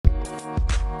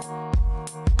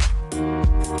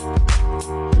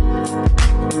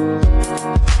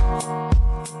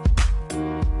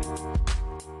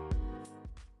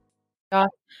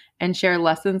and share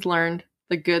lessons learned,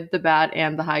 the good, the bad,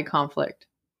 and the high conflict.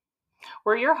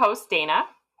 We're your hosts, Dana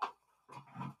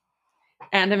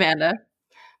and Amanda.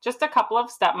 Just a couple of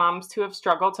stepmoms who have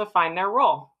struggled to find their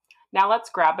role. Now let's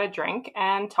grab a drink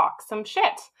and talk some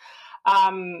shit.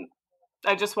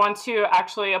 I just want to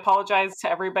actually apologize to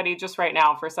everybody just right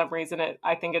now. For some reason,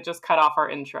 I think it just cut off our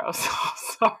intro. So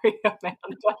sorry, Amanda.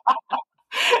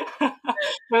 It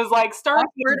was like, start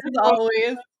as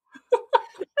always.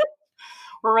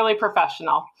 We're really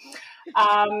professional.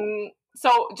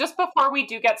 So just before we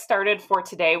do get started for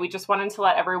today, we just wanted to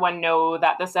let everyone know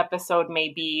that this episode may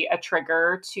be a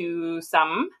trigger to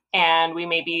some, and we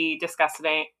may be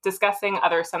discussing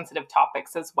other sensitive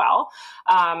topics as well,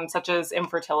 such as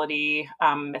infertility,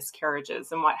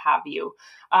 miscarriages, and what have you.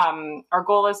 Our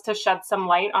goal is to shed some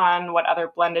light on what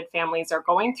other blended families are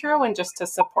going through and just to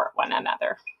support one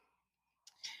another.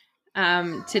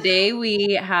 Today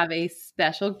we have a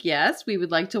special guest. We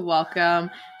would like to welcome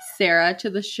Sarah to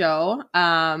the show.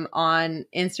 On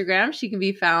Instagram, she can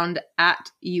be found at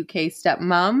UK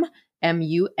Stepmom,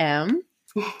 MUM.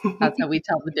 That's how we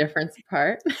tell the difference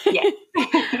apart.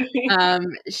 Yeah.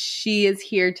 She is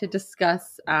here to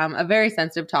discuss a very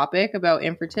sensitive topic about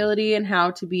infertility and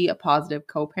how to be a positive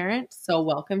co-parent. So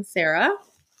welcome, Sarah.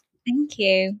 Thank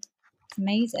you. It's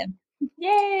amazing.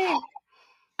 Yay.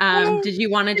 Did you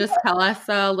want to just tell us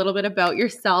a little bit about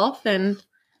yourself and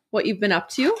what you've been up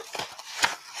to?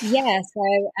 Yeah, so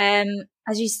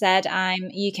as you said, I'm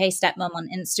UK Stepmom on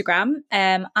Instagram.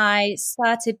 I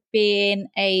started being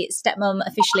a stepmom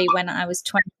officially when I was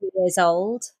 20 years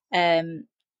old.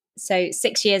 So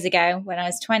 6 years ago when I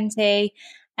was 20.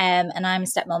 And I'm a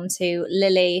stepmom to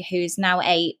Lily, who's now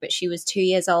 8, but she was 2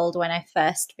 years old when I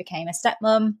first became a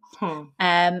stepmom.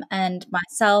 And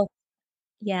myself,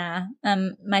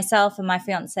 myself and my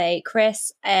fiance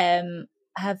Chris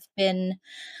have been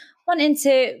wanting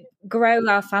to grow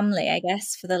our family, I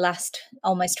guess, for the last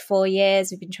almost 4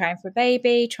 years. We've been trying for a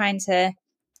baby, trying to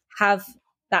have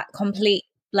that complete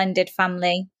blended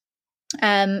family,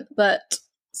 but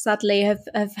sadly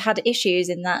have had issues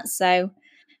in that. So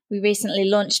we recently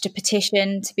launched a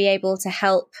petition to be able to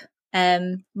help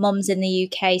mums in the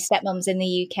UK, stepmoms in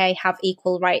the UK, have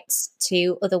equal rights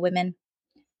to other women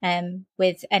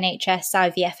with NHS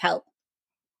IVF help.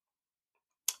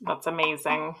 That's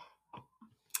amazing.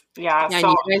 Yeah, so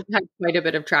you guys had quite a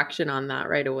bit of traction on that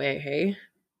right away, hey?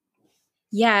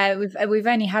 Yeah, we've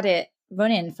only had it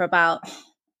running for about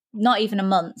not even a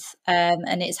month,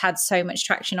 and it's had so much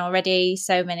traction already.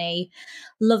 So many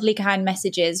lovely, kind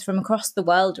messages from across the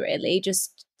world. Really,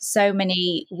 just so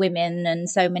many women and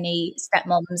so many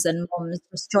stepmoms and moms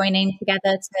just joining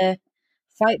together to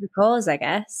fight the cause, I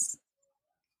guess.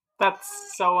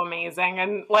 That's so amazing.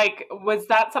 And was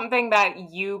that something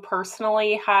that you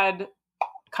personally had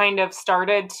kind of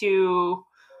started to,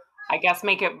 I guess,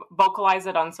 vocalize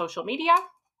it on social media?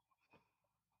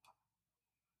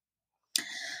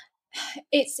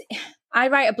 I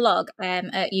write a blog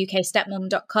at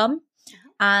ukstepmom.com,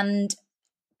 and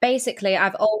basically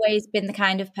I've always been the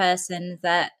kind of person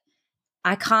that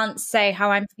I can't say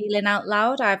how I'm feeling out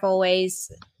loud. I've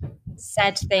always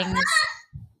said things.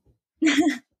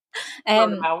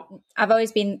 I've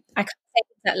always been, I can't say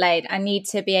things that loud. I need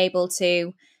to be able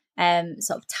to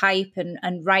sort of type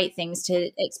and write things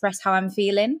to express how I'm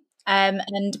feeling.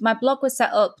 And my blog was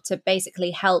set up to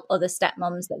basically help other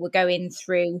stepmoms that were going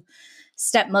through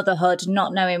stepmotherhood,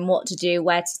 not knowing what to do,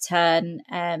 where to turn.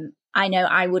 I know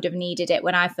I would have needed it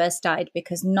when I first started,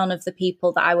 because none of the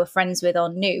people that I were friends with or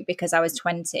knew, because I was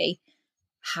 20,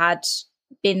 had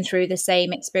been through the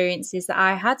same experiences that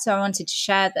I had. So I wanted to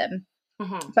share them.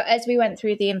 Mm-hmm. But as we went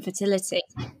through the infertility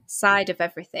side of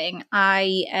everything,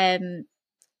 I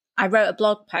wrote a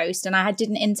blog post, and I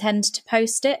didn't intend to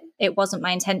post it. It wasn't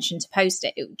my intention to post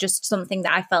it. It was just something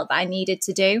that I felt that I needed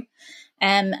to do.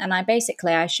 And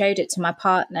I showed it to my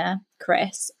partner,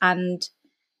 Chris, and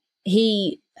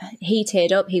he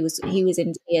teared up. He was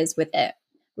in tears with it,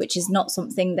 which is not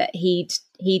something that he'd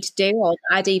do or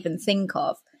I'd even think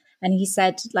of. And he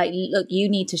said, look, you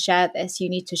need to share this. You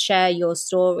need to share your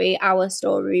story, our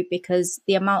story, because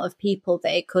the amount of people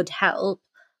that it could help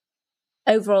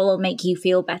overall will make you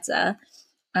feel better,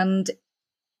 and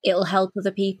it'll help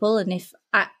other people. And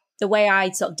the way I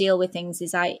sort of deal with things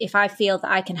is if I feel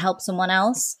that I can help someone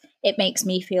else, it makes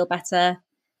me feel better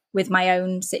with my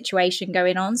own situation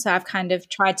going on. So I've kind of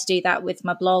tried to do that with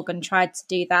my blog, and tried to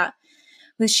do that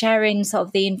with sharing sort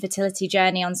of the infertility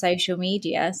journey on social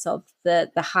media, sort of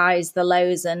the highs, the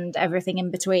lows, and everything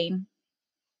in between.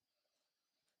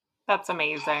 That's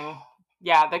amazing.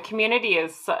 Yeah, the community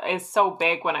is so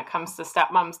big when it comes to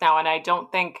stepmoms now, and I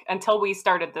don't think until we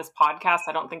started this podcast,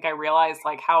 I don't think I realized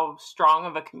like how strong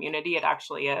of a community it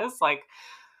actually is. Like,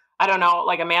 I don't know,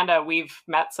 like Amanda, we've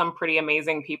met some pretty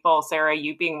amazing people. Sarah,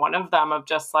 you being one of them, of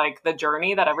just like the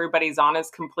journey that everybody's on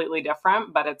is completely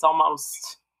different, but it's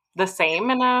almost the same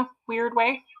in a weird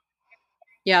way.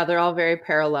 Yeah, they're all very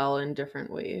parallel in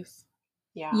different ways.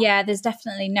 Yeah, there's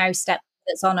definitely no step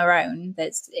that's on her own.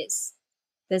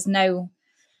 There's no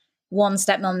one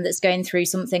stepmom that's going through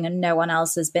something and no one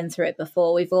else has been through it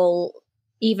before. We've all,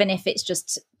 even if it's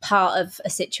just part of a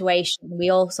situation, we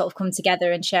all sort of come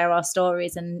together and share our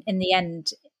stories, and in the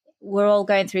end we're all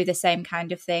going through the same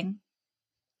kind of thing.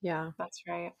 Yeah, that's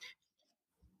right.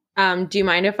 Do you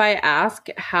mind if I ask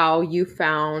how you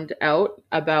found out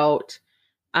about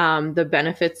the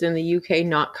benefits in the UK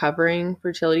not covering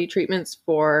fertility treatments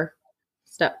for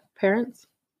step parents?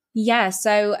 Yeah,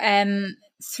 so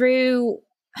through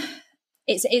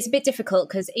it's a bit difficult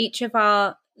because each of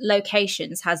our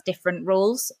locations has different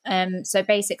rules. So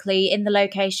basically, in the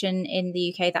location in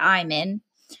the UK that I'm in,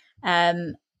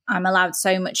 I'm allowed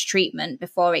so much treatment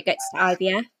before it gets to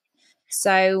IVF.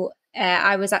 So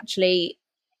I was actually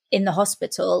in the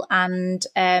hospital, and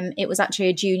it was actually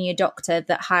a junior doctor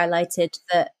that highlighted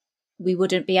that we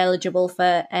wouldn't be eligible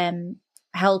for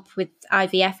help with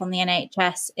IVF on the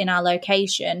NHS in our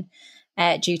location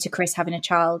due to Chris having a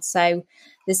child. So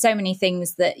there's so many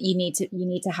things that you need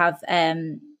to have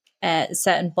a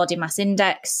certain body mass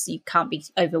index. You can't be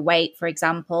overweight, for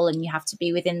example, and you have to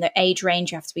be within the age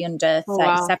range. You have to be under 37,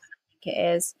 wow. I think it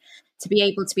is, to be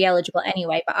able to be eligible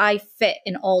anyway. But I fit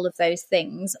in all of those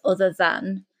things, other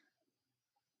than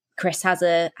Chris has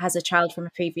a child from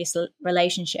a previous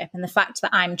relationship, and the fact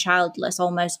that I'm childless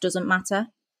almost doesn't matter.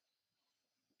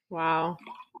 Wow.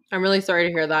 I'm really sorry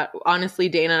to hear that. Honestly,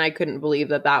 Dana and I couldn't believe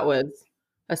that was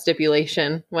a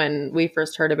stipulation when we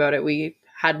first heard about it. We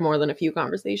had more than a few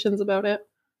conversations about it.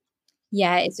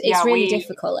 Yeah, it's really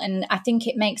difficult, and I think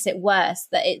it makes it worse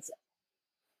that it's.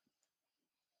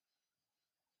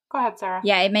 Go ahead, Sarah.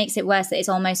 Yeah, it makes it worse that it's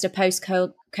almost a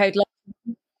postcode code.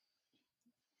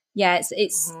 Yeah,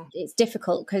 it's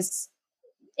difficult because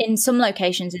in some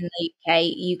locations in the UK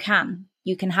you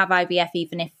can have IVF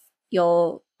even if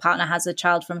your partner has a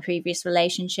child from a previous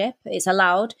relationship. It's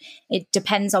allowed. It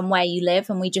depends on where you live,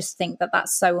 and we just think that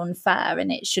that's so unfair,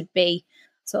 and it should be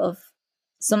sort of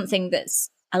something that's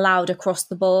allowed across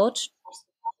the board.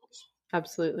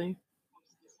 Absolutely.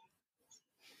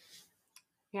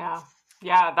 Yeah,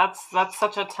 that's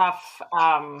such a tough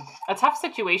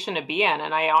situation to be in,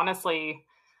 and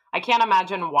I can't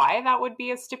imagine why that would be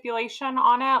a stipulation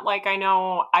on it. Like,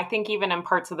 I think even in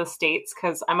parts of the States,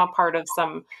 because I'm a part of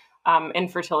some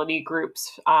infertility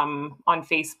groups on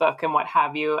Facebook and what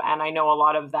have you, and I know a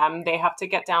lot of them, they have to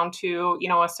get down to,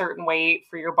 a certain weight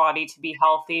for your body to be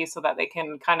healthy so that they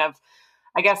can kind of,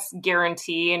 I guess,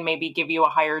 guarantee and maybe give you a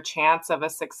higher chance of a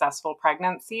successful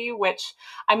pregnancy, which,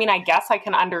 I guess I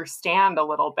can understand a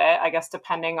little bit, I guess,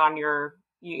 depending on your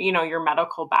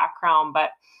medical background.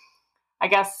 But I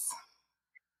guess,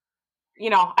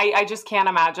 I just can't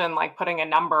imagine like putting a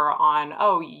number on,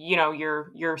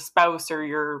 your spouse or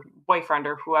your boyfriend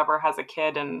or whoever has a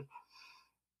kid and,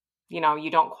 you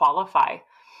don't qualify.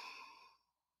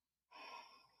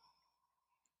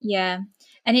 Yeah.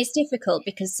 And it's difficult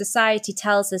because society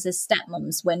tells us as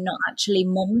stepmoms we're not actually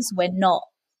mums. We're not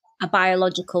a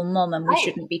biological mum, and we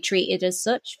shouldn't be treated as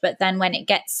such. But then when it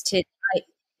gets to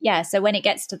when it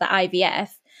gets to the IVF,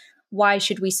 why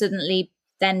should we suddenly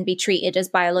then be treated as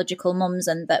biological mums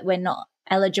and that we're not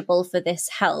eligible for this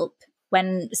help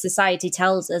when society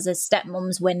tells us as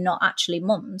stepmoms we're not actually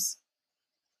mums?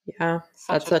 Yeah,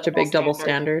 that's such a big double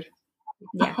standard.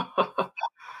 Yeah.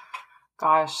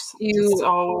 Gosh.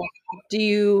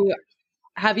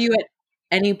 Have you at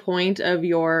any point of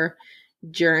your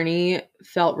journey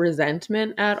felt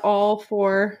resentment at all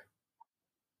for,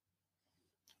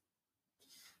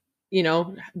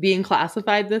 being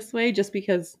classified this way, just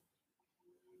because?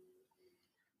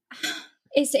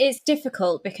 It's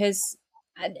difficult because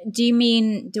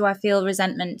do I feel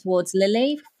resentment towards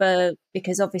Lily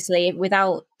because obviously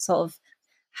without sort of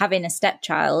having a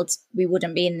stepchild, we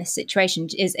wouldn't be in this situation.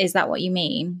 Is that what you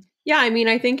mean? Yeah,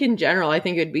 I think in general, I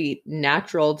think it'd be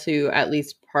natural to at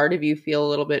least part of you feel a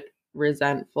little bit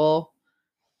resentful.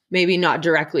 Maybe not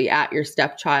directly at your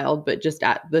stepchild, but just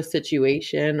at the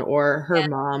situation or her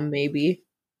mom, maybe.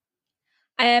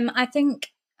 I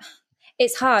think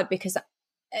it's hard because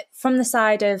from the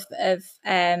side of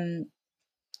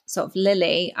sort of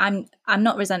Lily, I'm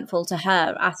not resentful to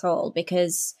her at all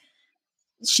because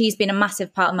she's been a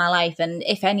massive part of my life. And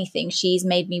if anything, she's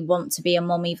made me want to be a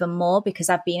mum even more, because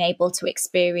I've been able to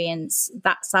experience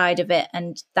that side of it.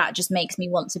 And that just makes me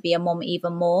want to be a mum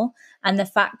even more. And the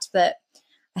fact that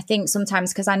I think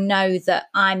sometimes, because I know that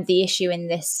I'm the issue in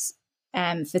this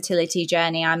fertility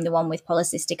journey, I'm the one with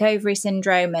polycystic ovary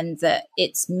syndrome, and that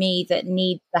it's me that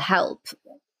needs the help,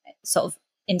 sort of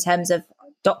in terms of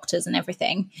doctors and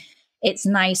everything. It's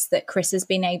nice that Chris has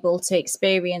been able to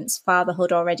experience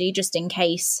fatherhood already, just in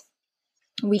case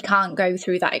we can't go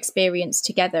through that experience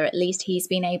together. At least he's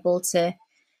been able to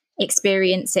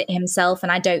experience it himself,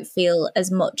 and I don't feel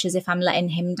as much as if I'm letting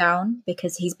him down,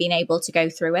 because he's been able to go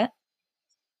through it.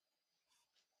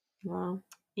 Wow.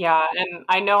 Yeah, and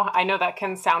I know that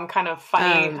can sound kind of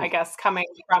funny, I guess, coming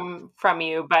from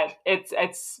you, but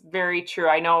it's very true.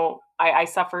 I know I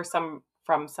suffer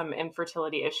from some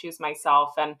infertility issues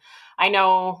myself, and I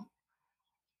know,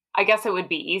 I guess it would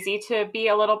be easy to be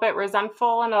a little bit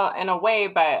resentful in a way,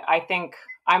 but I think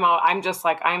I'm just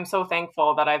like, I'm so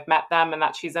thankful that I've met them and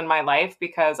that she's in my life,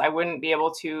 because I wouldn't be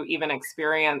able to even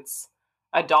experience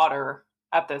a daughter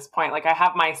at this point. Like, I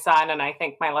have my son, and I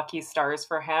think my lucky stars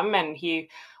for him, and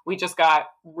we just got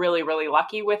really, really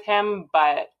lucky with him,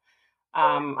 but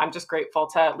I'm just grateful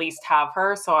to at least have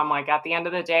her. So I'm like, at the end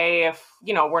of the day, if,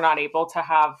 we're not able to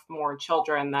have more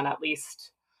children, then at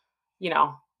least,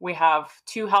 we have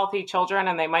 2 healthy children,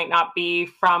 and they might not be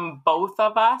from both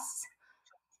of us,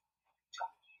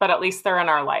 but at least they're in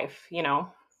our life,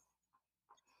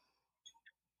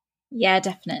 Yeah,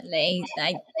 definitely.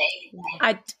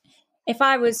 If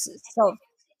I was sort of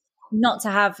not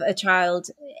to have a child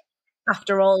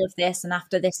after all of this, and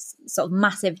after this sort of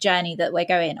massive journey that we're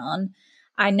going on,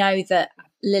 I know that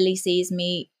Lily sees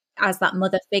me as that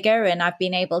mother figure, and I've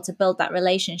been able to build that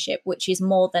relationship, which is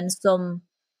more than some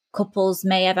couples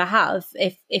may ever have.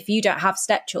 If you don't have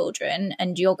stepchildren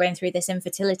and you're going through this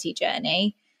infertility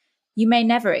journey, you may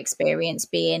never experience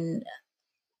being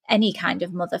any kind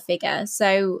of mother figure.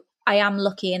 So I am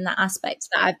lucky in that aspect,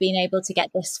 that I've been able to get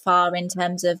this far in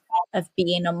terms of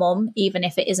being a mum, even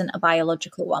if it isn't a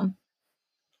biological one.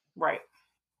 Right.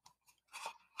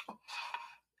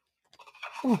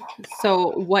 So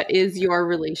what is your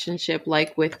relationship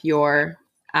like with your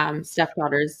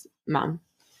stepdaughter's mom?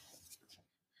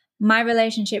 My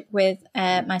relationship with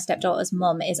my stepdaughter's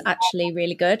mum is actually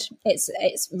really good.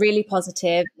 It's really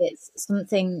positive. It's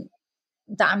something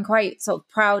that I'm quite sort of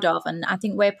proud of, and I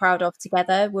think we're proud of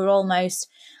together. We're almost,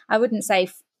 I wouldn't say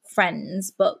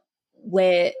friends, but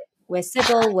we're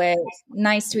civil. We're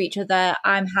nice to each other.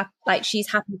 I'm happy, like she's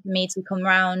happy for me to come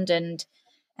round and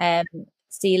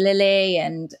see Lily,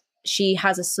 and she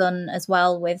has a son as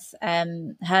well with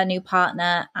her new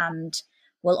partner, and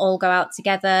we'll all go out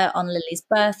together on Lily's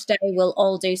birthday. We'll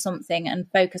all do something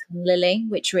and focus on Lily,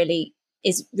 which really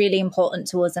is really important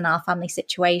to us in our family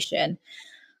situation.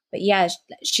 But yeah,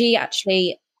 she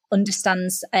actually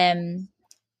understands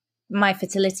my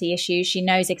fertility issues. She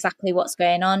knows exactly what's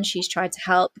going on. She's tried to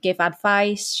help, give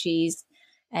advice. She's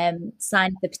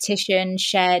signed the petition,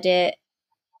 shared it,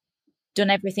 done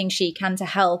everything she can to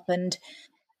help. And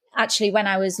actually, when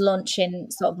I was launching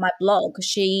sort of my blog,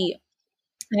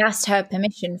 I asked her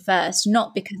permission first,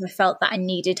 not because I felt that I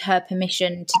needed her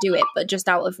permission to do it, but just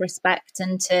out of respect,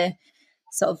 and to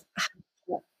sort of,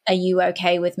 are you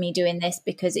okay with me doing this?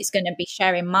 Because it's going to be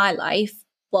sharing my life,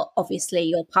 but obviously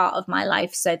you're part of my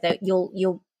life, so that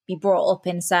you'll be brought up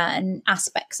in certain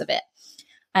aspects of it.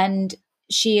 And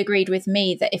she agreed with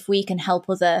me that if we can help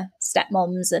other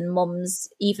stepmoms and mums,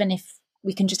 even if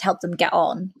we can just help them get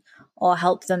on, or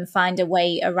help them find a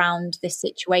way around this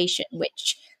situation,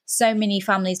 which so many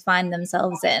families find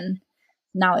themselves in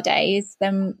nowadays,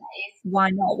 then why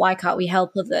not? Why can't we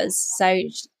help others? So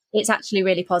it's actually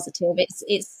really positive.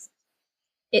 It's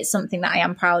something that I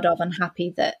am proud of, and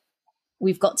happy that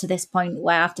we've got to this point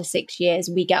where after 6 years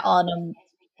we get on and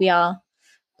we are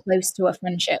close to a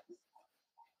friendship.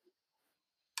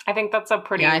 I think that's a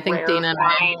pretty I think rare Dana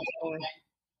find.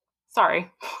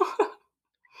 Sorry.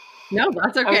 No,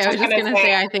 that's okay. I was just going to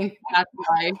say, I think that's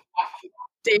why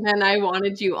Dana and I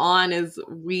wanted you on, is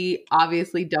we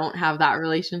obviously don't have that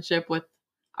relationship with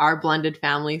our blended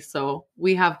family. So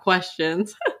we have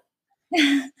questions.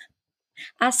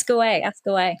 Ask away.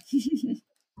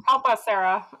 Help us,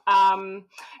 Sarah.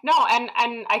 No, and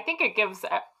I think it gives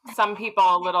some people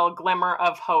a little glimmer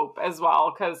of hope as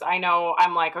well, because I know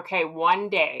I'm like, okay, one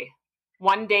day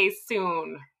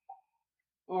soon,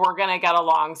 we're going to get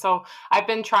along. So I've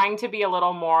been trying to be a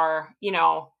little more,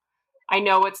 I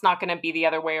know it's not going to be the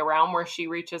other way around, where she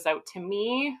reaches out to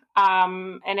me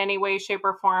in any way, shape,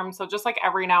 or form. So just like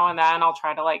every now and then I'll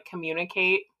try to like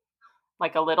communicate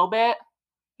like a little bit,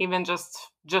 even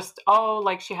just oh,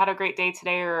 like she had a great day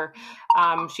today, or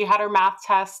she had her math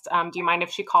test, do you mind if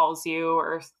she calls you,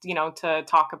 or to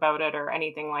talk about it or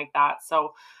anything like that.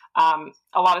 So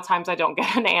a lot of times I don't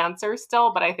get an answer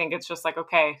still, but I think it's just like,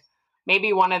 okay,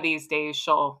 maybe one of these days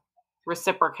she'll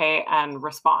reciprocate and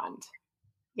respond,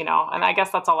 and I guess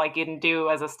that's all I can do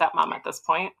as a stepmom at this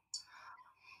point.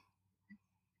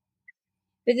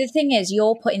 But the thing is,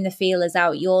 you're putting the feelers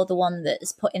out. You're the one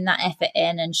that's putting that effort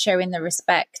in and showing the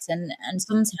respect. And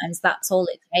sometimes that's all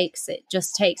it takes. It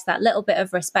just takes that little bit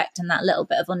of respect and that little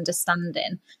bit of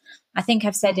understanding. I think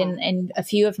I've said in a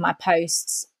few of my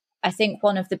posts, I think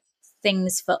one of the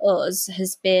things for us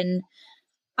has been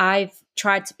I've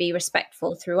tried to be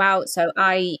respectful throughout. So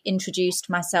I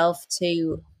introduced myself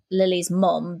to Lily's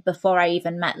mum before I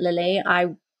even met Lily.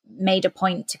 I made a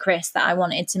point to Chris that I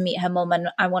wanted to meet her mum, and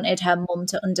I wanted her mum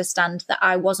to understand that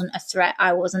I wasn't a threat.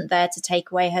 I wasn't there to take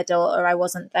away her daughter. I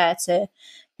wasn't there to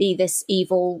be this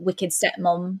evil, wicked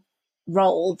stepmom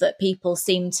role that people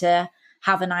seem to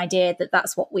have an idea that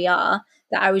that's what we are,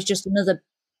 that I was just another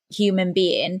human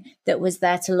being that was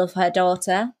there to love her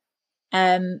daughter.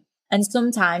 And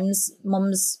sometimes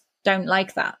mums don't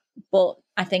like that. But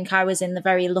I think I was in the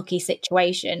very lucky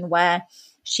situation where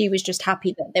she was just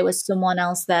happy that there was someone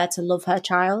else there to love her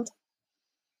child.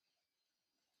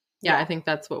 Yeah, I think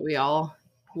that's what we all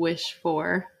wish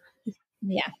for.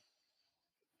 Yeah.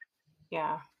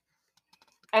 Yeah.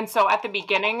 And so at the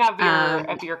beginning of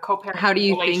your co-parenting how do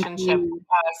you relationship, think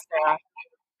Sarah,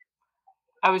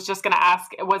 I was just going to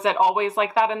ask, was it always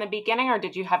like that in the beginning, or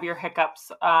did you have your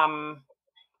hiccups?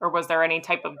 Or was there any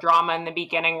type of drama in the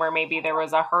beginning where maybe there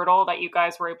was a hurdle that you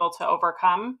guys were able to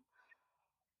overcome?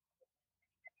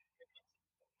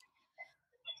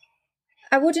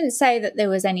 I wouldn't say that there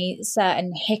was any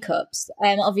certain hiccups.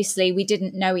 Obviously, we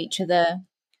didn't know each other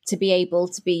to be able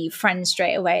to be friends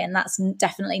straight away, and that's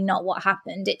definitely not what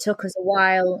happened. It took us a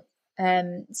while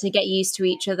to get used to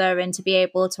each other and to be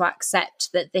able to accept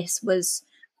that this was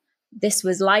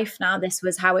life now. This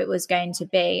was how it was going to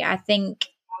be. I think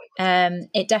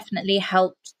it definitely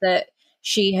helped that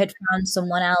she had found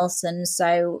someone else, and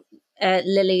so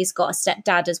Lily's got a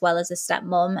stepdad as well as a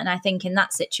stepmom. And I think in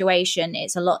that situation,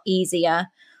 it's a lot easier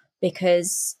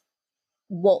because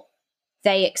what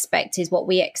they expect is what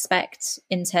we expect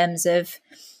in terms of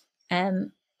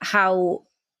how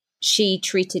she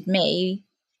treated me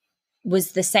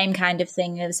was the same kind of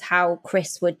thing as how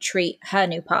Chris would treat her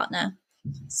new partner.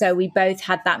 So we both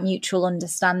had that mutual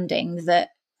understanding that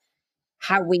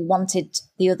how we wanted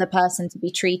the other person to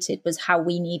be treated was how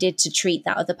we needed to treat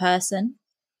that other person.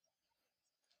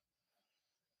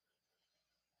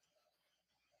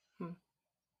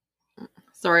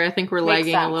 Sorry, I think we're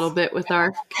lagging a little bit with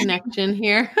our connection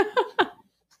here.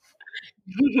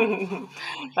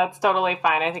 That's totally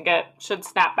fine. I think it should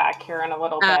snap back here in a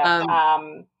little bit.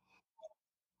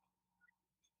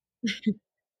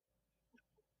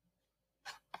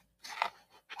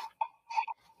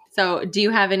 So do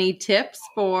you have any tips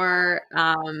for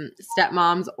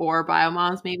stepmoms or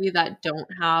biomoms maybe that don't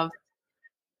have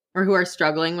or who are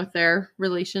struggling with their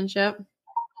relationship?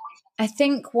 I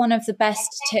think one of the best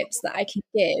tips that I can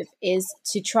give is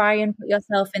to try and put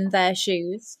yourself in their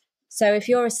shoes. So if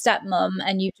you're a stepmom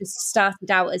and you just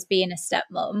started out as being a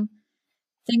stepmom,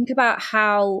 think about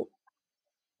how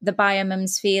the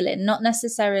biomum's feeling. Not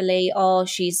necessarily, oh,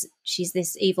 she's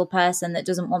this evil person that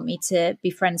doesn't want me to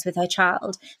be friends with her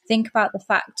child. Think about the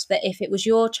fact that if it was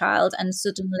your child and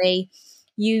suddenly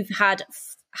you've had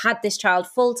this child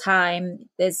full time,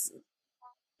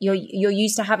 you're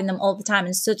used to having them all the time,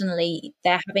 and suddenly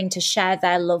they're having to share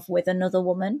their love with another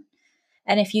woman.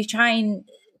 And if you try and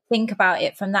think about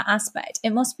it from that aspect,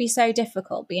 it must be so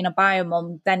difficult being a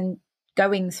biomum, then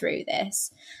going through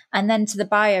this. And then to the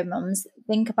biomums,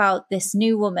 think about this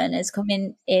new woman is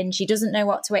coming in. She doesn't know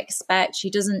what to expect.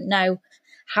 She doesn't know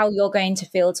how you're going to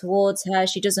feel towards her.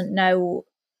 She doesn't know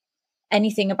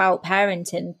anything about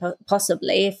parenting,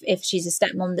 possibly. If she's a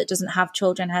stepmom that doesn't have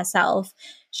children herself,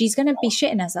 she's going to be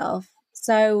shitting herself.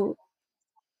 So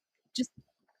just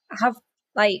have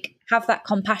that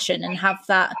compassion and have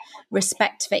that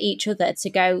respect for each other to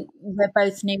go, we're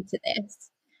both new to this.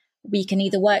 We can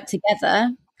either work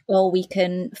together or we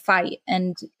can fight.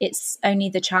 And it's only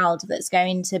the child that's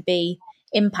going to be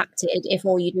impacted if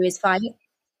all you do is fight.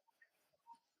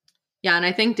 Yeah, and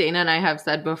I think Dana and I have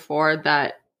said before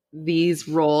that these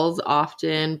roles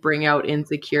often bring out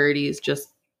insecurities just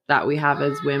that we have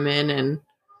as women and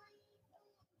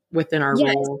within our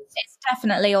roles. It's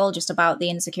definitely all just about the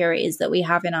insecurities that we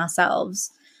have in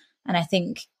ourselves. And I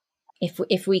think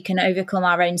if we can overcome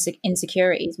our own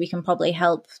insecurities, we can probably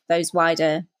help those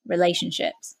wider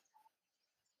relationships.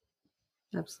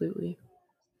 Absolutely.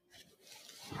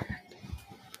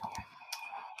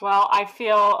 Well, I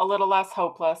feel a little less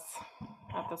hopeless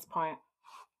at this point.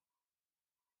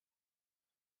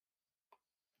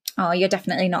 Oh, you're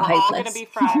definitely not We're hopeless. all going to be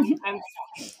friends. And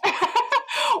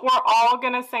we're all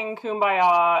going to sing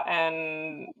Kumbaya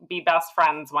and be best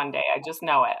friends one day. I just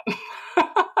know it.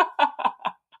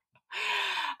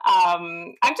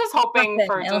 I'm just hoping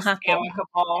for just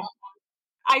amicable.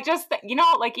 I just,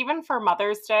 like even for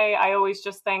Mother's Day, I always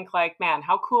just think like, man,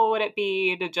 how cool would it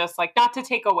be to just like, not to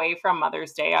take away from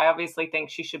Mother's Day. I obviously think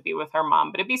she should be with her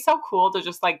mom, but it'd be so cool to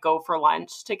just like go for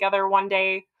lunch together one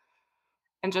day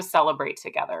and just celebrate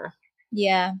together.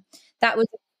 Yeah, that was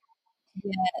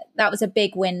a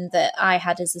big win that I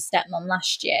had as a stepmom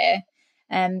last year.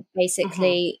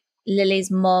 Basically,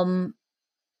 Lily's mum,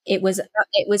 it was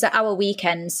at our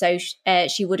weekend, so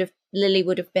Lily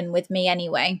would have been with me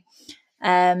anyway.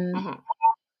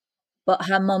 But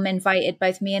her mum invited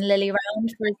both me and Lily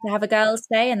around for us to have a girls'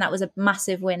 day, and that was a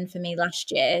massive win for me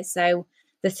last year. So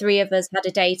the three of us had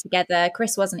a day together.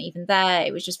 Chris wasn't even there.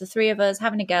 It was just the three of us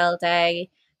having a girl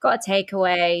day, got a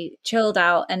takeaway, chilled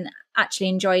out, and actually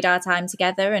enjoyed our time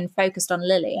together and focused on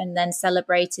Lily, and then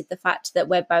celebrated the fact that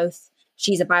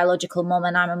she's a biological mum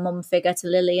and I'm a mum figure to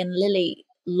Lily, and Lily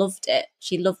loved it.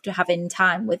 She loved having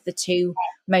time with the two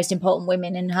most important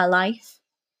women in her life.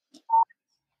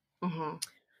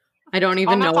 I don't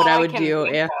even know what I would do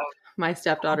if my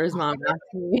stepdaughter's mom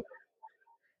asked me.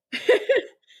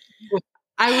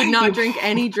 I would not drink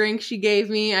any drink she gave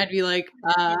me. I'd be like,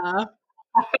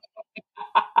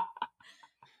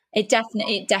 It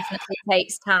definitely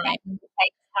takes time.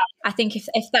 I think if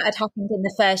that had happened in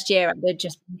the first year, I would have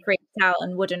just been freaked out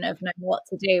and wouldn't have known what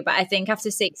to do. But I think after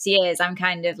 6 years, I'm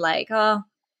kind of like, oh,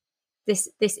 this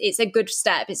it's a good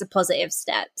step. It's a positive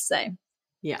step. So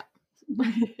yeah.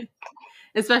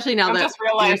 Especially now that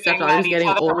your stepdaughter's getting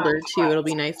older too, it'll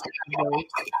be nice to have those.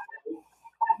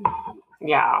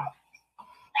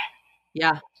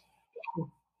 Yeah.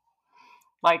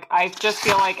 Like, I just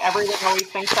feel like everyone always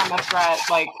thinks I'm a threat.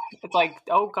 Like, it's like,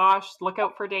 oh gosh, look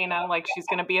out for Dana. Like, she's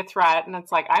going to be a threat. And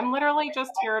it's like, I'm literally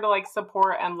just here to like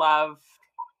support and love.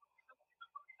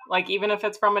 Like, even if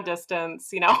it's from a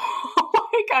distance, like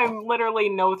I'm literally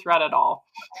no threat at all.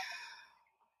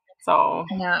 So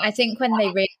no, I think when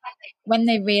they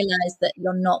realize that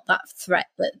you're not that threat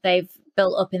that they've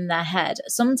built up in their head,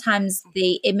 sometimes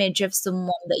the image of someone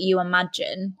that you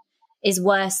imagine is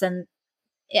worse than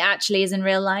it actually is in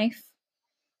real life.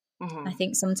 I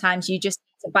think sometimes you just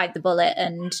need to bite the bullet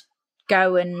and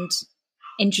go and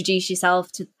introduce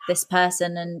yourself to this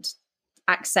person and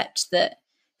accept that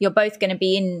you're both going to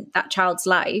be in that child's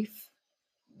life.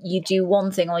 You do one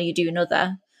thing or you do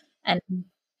another, and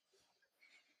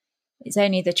it's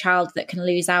only the child that can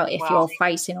lose out if you're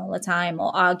fighting all the time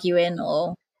or arguing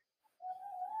or.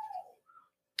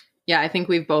 Yeah, I think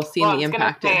we've both seen the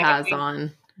impact it has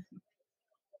on.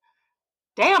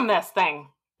 Damn this thing.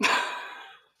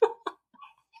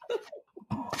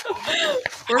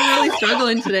 We're really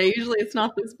struggling today. Usually it's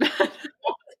not this bad.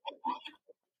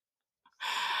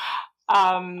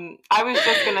 I was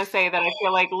just going to say that I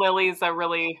feel like Lily's a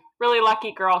really, really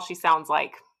lucky girl, she sounds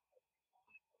like.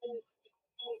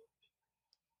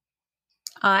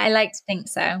 I like to think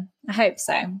so. I hope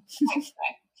so.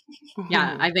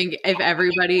 Yeah, I think if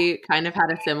everybody kind of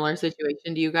had a similar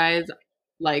situation to you guys,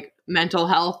 like mental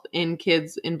health in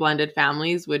kids in blended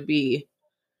families would be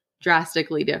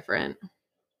drastically different.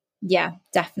 Yeah,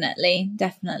 definitely.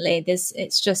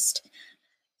 It's just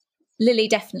Lily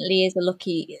definitely is a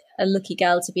lucky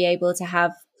girl to be able to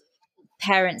have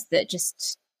parents that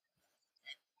just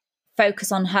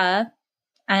focus on her.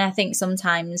 And I think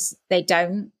sometimes they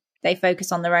don't. They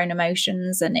focus on their own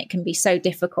emotions, and it can be so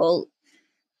difficult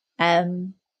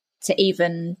to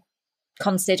even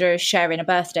consider sharing a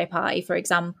birthday party, for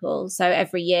example. So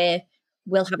every year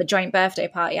we'll have a joint birthday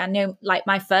party. I know, like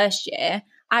my first year,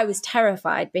 I was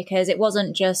terrified because it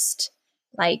wasn't just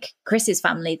like Chris's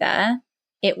family there.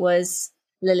 It was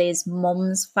Lily's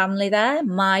mum's family there,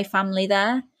 my family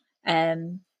there,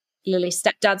 Lily's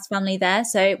stepdad's family there.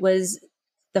 So it was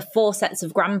the 4 sets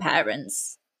of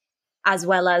grandparents as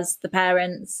well as the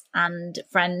parents and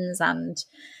friends, and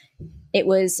it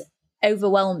was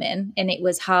overwhelming, and it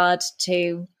was hard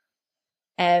to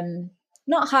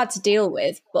not hard to deal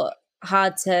with, but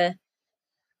hard to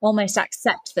almost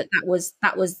accept that was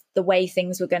the way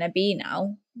things were going to be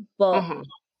now. But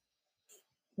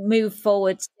move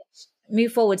forward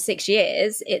 6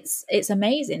 years, it's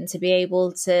amazing to be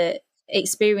able to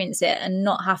experience it and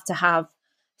not have to have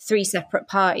 3 separate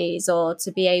parties, or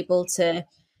to be able to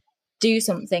do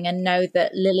something and know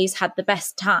that Lily's had the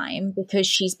best time because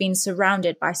she's been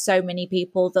surrounded by so many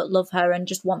people that love her and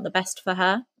just want the best for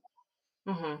her.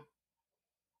 Mm-hmm.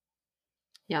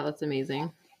 Yeah, that's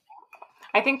amazing.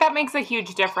 I think that makes a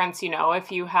huge difference,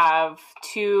 if you have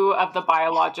two of the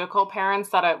biological parents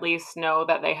that at least know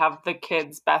that they have the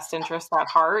kid's best interest at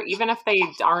heart, even if they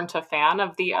aren't a fan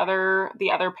of the other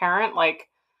parent. Like,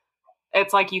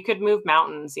 it's like you could move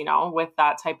mountains, with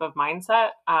that type of mindset.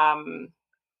 And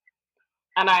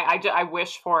I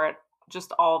wish for it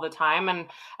just all the time. And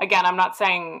again, I'm not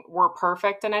saying we're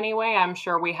perfect in any way. I'm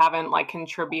sure we haven't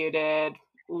contributed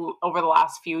over the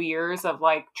last few years of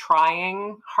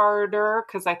trying harder,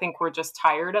 because I think we're just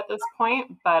tired at this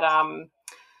point. But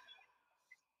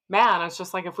man, it's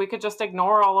just if we could just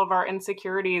ignore all of our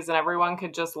insecurities and everyone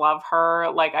could just love her,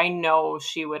 I know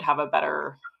she would have a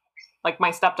better,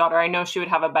 my stepdaughter, I know she would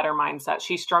have a better mindset.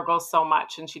 She struggles so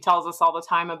much, and she tells us all the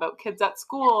time about kids at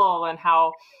school and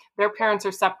how their parents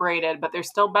are separated, but they're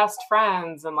still best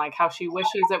friends, and how she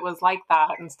wishes it was like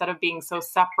that instead of being so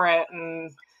separate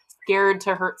and scared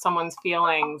to hurt someone's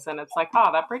feelings. And it's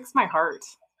oh, that breaks my heart.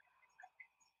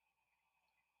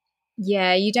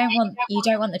 Yeah, you don't want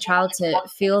the child to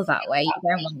feel that way. You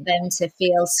don't want them to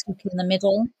feel stuck in the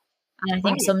middle. And I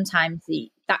think sometimes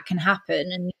that can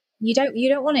happen, and you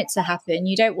don't want it to happen.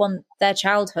 You don't want their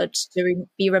childhood to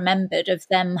be remembered of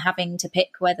them having to pick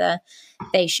whether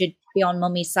they should be on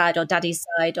mummy's side or daddy's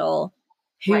side, or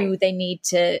who they need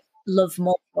to love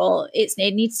more. Or it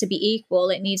needs to be equal.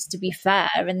 It needs to be fair,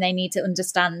 and they need to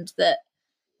understand that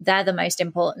they're the most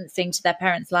important thing to their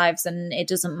parents' lives, and it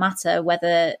doesn't matter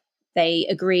whether they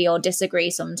agree or disagree.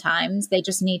 Sometimes they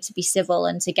just need to be civil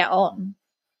and to get on.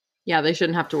 Yeah, they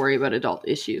shouldn't have to worry about adult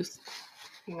issues.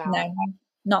 No,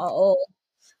 not at all.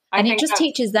 And it just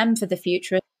teaches them for the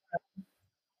future.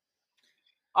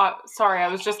 Sorry, I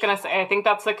was just going to say, I think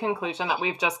that's the conclusion that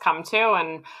we've just come to.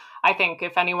 And I think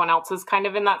if anyone else is kind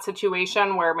of in that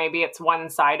situation where maybe it's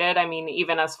one-sided, I mean,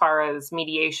 even as far as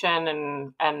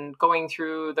mediation and going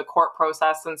through the court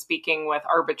process and speaking with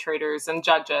arbitrators and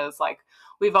judges,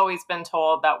 we've always been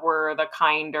told that we're the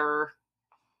kinder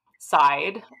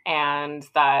side, and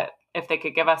that if they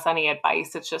could give us any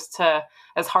advice, it's just to,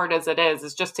 as hard as it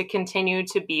is just to continue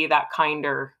to be that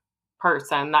kinder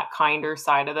person, that kinder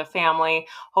side of the family.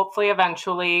 Hopefully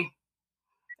eventually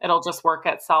it'll just work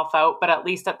itself out, but at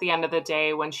least at the end of the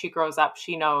day, when she grows up,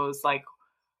 she knows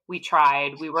we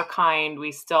tried, we were kind,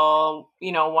 we still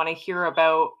want to hear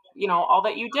about all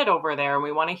that you did over there, and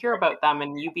we want to hear about them,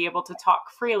 and you be able to talk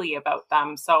freely about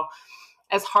them. So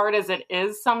as hard as it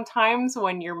is sometimes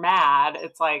when you're mad,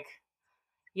 it's I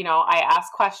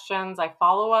ask questions, I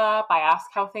follow up, I ask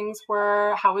how things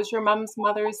were. How was your mom's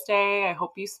Mother's Day? I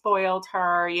hope you spoiled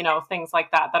her, things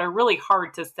like that are really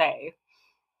hard to say.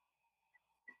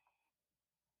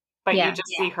 But you just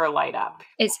see her light up.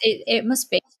 It must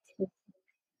be.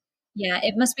 Yeah,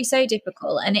 it must be so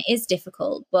difficult, and it is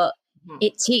difficult, but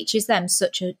it teaches them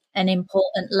such an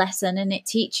important lesson, and it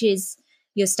teaches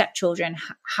your stepchildren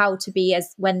how to be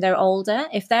as when they're older.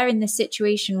 If they're in this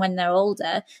situation when they're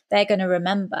older, they're going to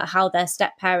remember how their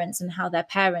step parents and how their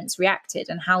parents reacted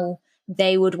and how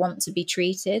they would want to be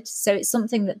treated. So it's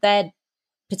something that they're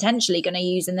potentially going to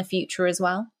use in the future as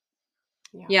well.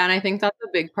 Yeah, and I think that's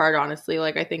a big part, honestly.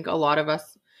 I think a lot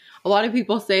of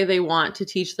people say they want to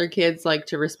teach their kids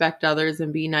to respect others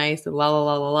and be nice and la la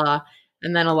la la la.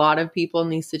 And then a lot of people in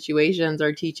these situations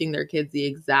are teaching their kids the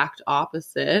exact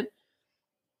opposite.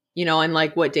 And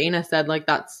what Dana said,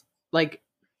 that's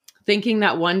thinking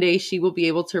that one day she will be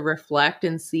able to reflect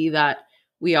and see that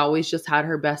we always just had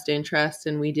her best interest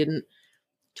and we didn't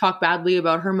talk badly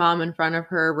about her mom in front of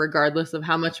her, regardless of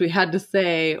how much we had to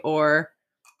say, or,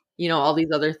 all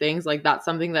these other things. That's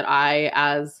something that I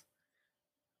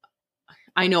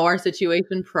know our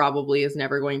situation probably is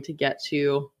never going to get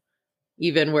to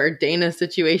even where Dana's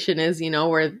situation is,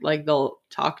 where they'll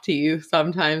talk to you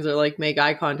sometimes or make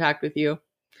eye contact with you.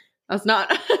 That's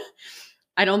not,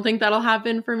 I don't think that'll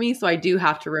happen for me. So I do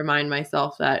have to remind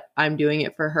myself that I'm doing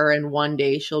it for her. And one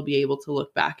day she'll be able to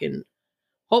look back and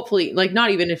hopefully,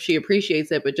 not even if she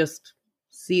appreciates it, but just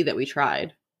see that we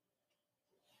tried.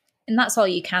 And that's all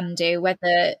you can do,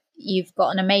 whether you've got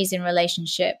an amazing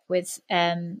relationship with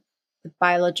the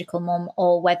biological mum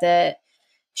or whether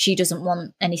she doesn't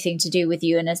want anything to do with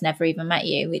you and has never even met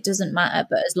you. It doesn't matter.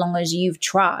 But as long as you've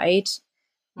tried,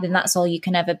 then that's all you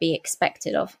can ever be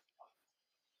expected of.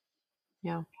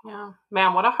 Yeah. Yeah.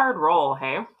 Man, what a hard role,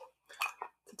 hey?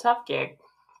 It's a tough gig.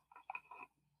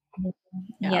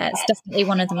 Yeah, it's definitely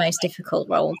one of the most difficult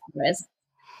roles there is.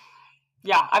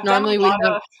 Yeah, I've normally done a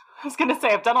lot of I was going to say,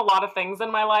 I've done a lot of things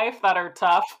in my life that are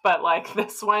tough, but like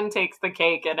this one takes the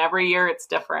cake, and every year it's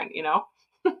different, you know?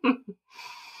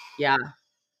 Yeah.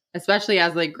 Especially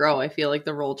as they grow, I feel like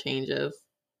the role changes.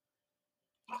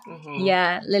 Mm-hmm.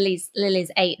 Yeah, Lily's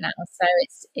 8 now, so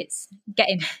it's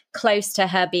getting close to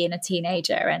her being a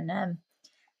teenager, and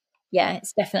yeah,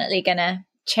 it's definitely gonna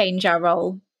change our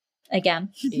role again.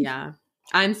 Yeah.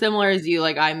 I'm similar as you.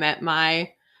 Like, I met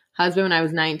my husband when I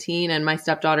was 19, and my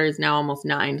stepdaughter is now almost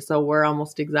 9. So we're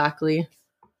almost exactly.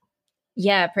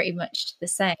 Yeah, pretty much the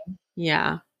same.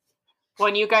 Yeah.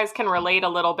 When you guys can relate a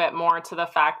little bit more to the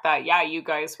fact that, yeah, you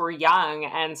guys were young.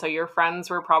 And so your friends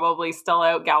were probably still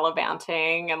out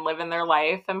gallivanting and living their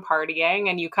life and partying.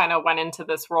 And you kind of went into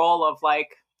this role of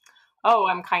like, oh,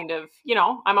 I'm kind of, you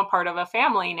know, I'm a part of a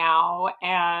family now.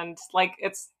 And like,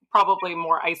 it's probably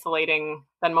more isolating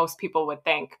than most people would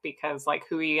think, because like,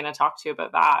 who are you going to talk to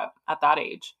about that at that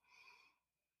age?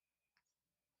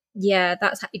 Yeah,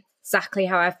 that's exactly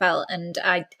how I felt. And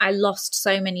I lost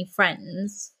so many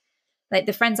friends. Like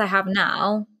the friends I have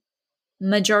now,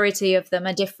 majority of them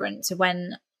are different to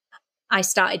when I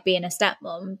started being a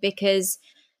stepmom, because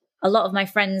a lot of my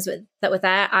friends that were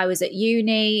there, I was at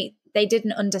uni, they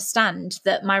didn't understand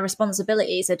that my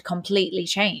responsibilities had completely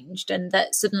changed, and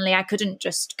that suddenly I couldn't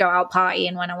just go out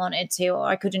partying when I wanted to, or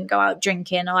I couldn't go out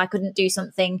drinking, or I couldn't do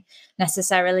something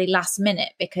necessarily last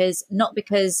minute, not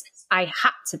because I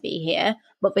had to be here,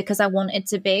 but because I wanted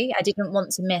to be. I didn't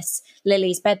want to miss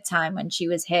Lily's bedtime when she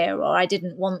was here, or I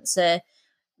didn't want to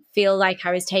feel like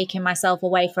I was taking myself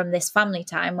away from this family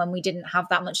time when we didn't have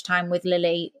that much time with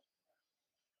Lily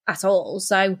at all.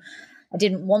 So I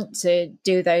didn't want to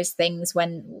do those things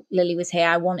when Lily was here.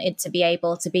 I wanted to be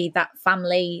able to be that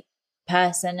family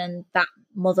person and that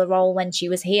mother role when she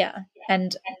was here.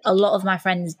 And a lot of my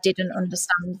friends didn't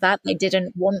understand that. They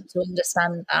didn't want to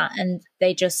understand that. And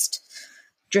they just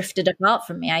drifted apart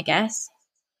from me, I guess.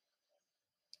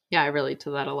 Yeah, I relate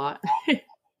to that a lot.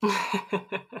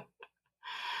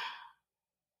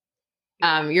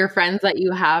 Your friends that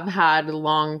you have had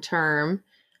long term,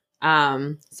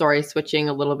 sorry, switching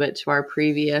a little bit to our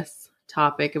previous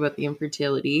topic about the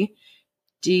infertility.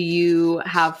 Do you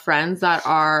have friends that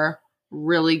are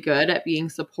really good at being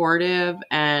supportive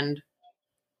and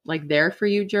like there for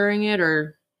you during it,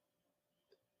 or?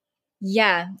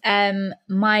 Yeah,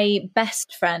 my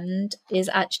best friend is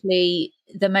actually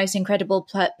the most incredible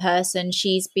person.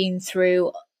 She's been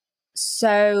through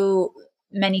so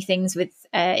many things with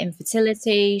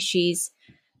infertility. She's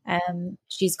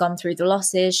gone through the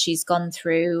losses. She's gone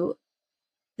through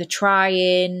the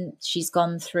trying. She's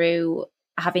gone through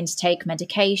having to take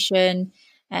medication.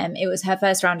 It was her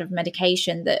first round of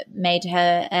medication that made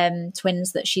her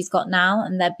twins that she's got now,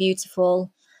 and they're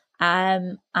beautiful.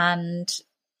 And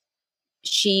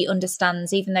she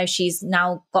understands, even though she's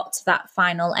now got to that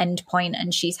final end point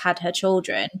and she's had her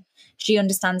children, she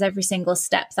understands every single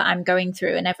step that I'm going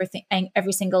through, and everything, and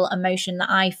every single emotion that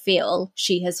I feel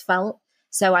she has felt.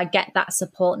 So I get that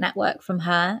support network from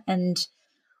her. And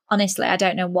honestly, I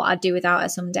don't know what I'd do without her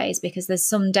some days, because there's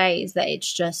some days that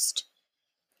it's just,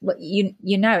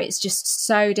 it's just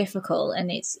so difficult.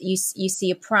 And it's, you see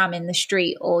a pram in the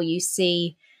street, or you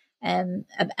see an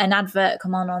advert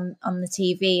come on the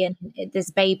TV and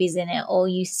there's babies in it, or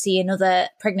you see another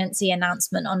pregnancy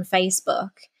announcement on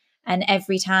Facebook, and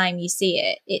every time you see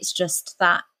it, it's just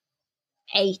that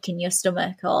ache in your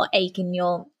stomach or ache in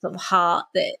your sort of heart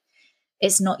that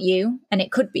it's not you, and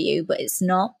it could be you, but it's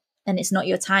not, and it's not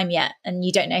your time yet, and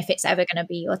you don't know if it's ever going to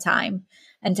be your time.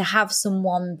 And to have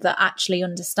someone that actually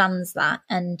understands that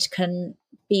and can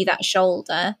be that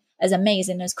shoulder, as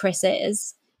amazing as Chris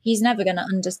is, he's never going to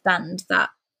understand that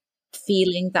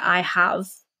feeling that I have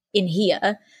in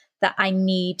here, that I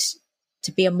need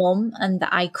to be a mum and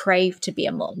that I crave to be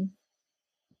a mum.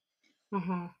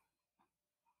 Mm-hmm.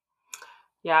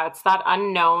 Yeah, it's that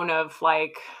unknown of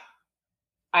like,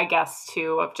 I guess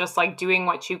too, of just like doing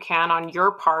what you can on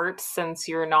your part, since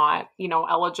you're not,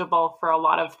 eligible for a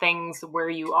lot of things where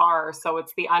you are. So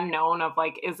it's the unknown of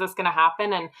like, is this going to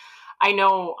happen? And I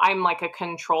know I'm like a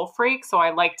control freak, so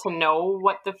I like to know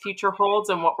what the future holds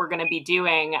and what we're going to be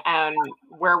doing and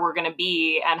where we're going to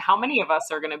be and how many of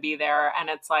us are going to be there. And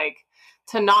it's like,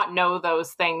 to not know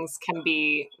those things can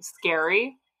be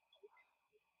scary.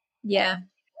 Yeah.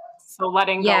 So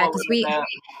letting go a little bit.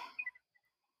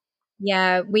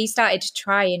 Yeah, we started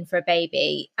trying for a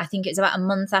baby. I think it was about a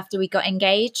month after we got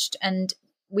engaged, and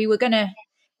we were it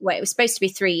was supposed to be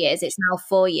 3 years. It's now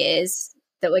 4 years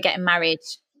that we're getting married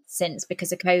since,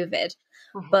 because of COVID.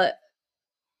 Mm-hmm. But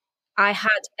I had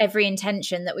every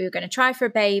intention that we were going to try for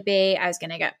a baby. I was going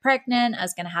to get pregnant. I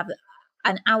was going to have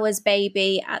an hour's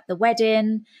baby at the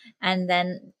wedding, and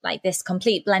then like this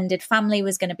complete blended family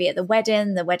was going to be at the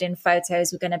wedding. The wedding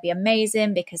photos were going to be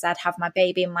amazing because I'd have my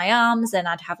baby in my arms and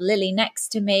I'd have Lily next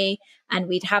to me, and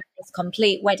we'd have this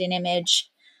complete wedding image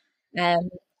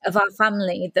of our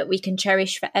family that we can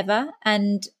cherish forever.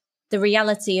 And the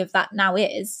reality of that now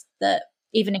is that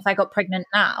even if I got pregnant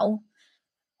now,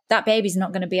 that baby's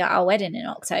not going to be at our wedding in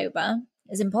October.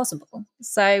 It's impossible.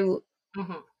 So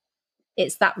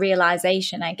it's that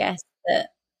realization, I guess, that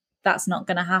that's not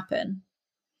going to happen.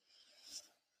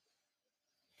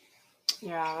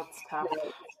 Yeah, that's tough.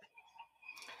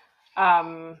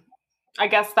 I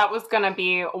guess that was going to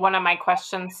be one of my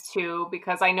questions too,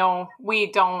 because I know we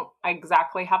don't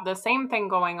exactly have the same thing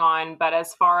going on, but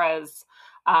as far as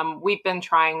we've been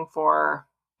trying for,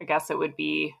 I guess it would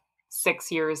be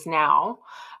 6 years now,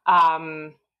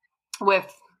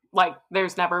 with like,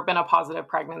 there's never been a positive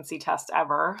pregnancy test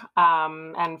ever.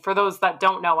 And for those that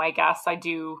don't know, I guess I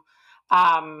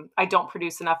don't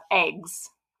produce enough eggs,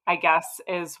 I guess,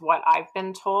 is what I've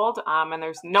been told. And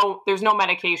there's no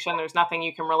medication. There's nothing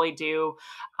you can really do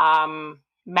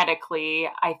medically.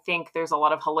 I think there's a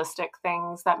lot of holistic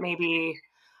things that maybe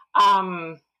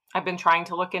I've been trying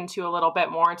to look into a little bit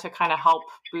more to kind of help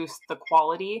boost the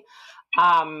quality.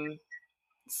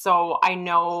 So I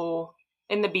know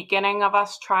in the beginning of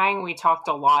us trying, we talked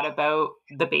a lot about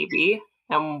the baby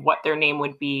and what their name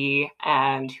would be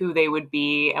and who they would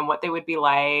be and what they would be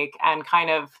like, and kind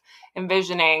of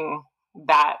envisioning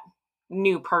that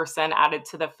new person added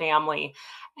to the family.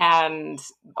 And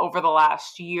over the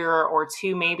last year or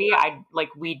two, maybe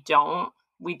we don't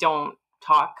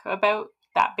talk about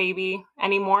that baby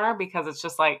anymore, because it's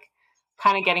just like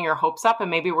kind of getting your hopes up, and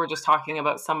maybe we're just talking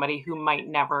about somebody who might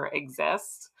never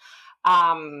exist.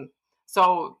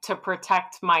 So to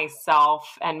protect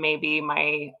myself and maybe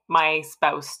my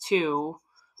spouse too,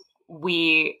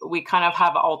 we kind of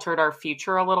have altered our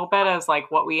future a little bit as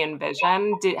like what we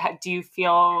envision. Do you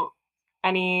feel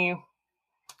any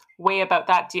way about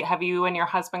that? Have you and your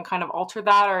husband kind of altered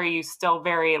that, or are you still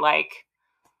very like,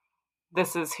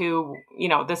 this is who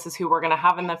we're going to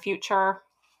have in the future?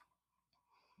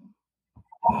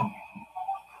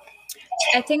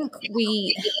 I think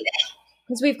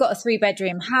because we've got a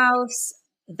 3-bedroom house,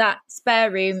 that spare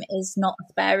room is not a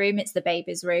spare room, it's the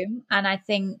baby's room. And I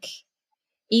think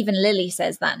even Lily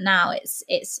says that now, it's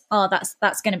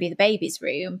that's going to be the baby's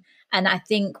room. And I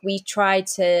think we try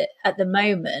to, at the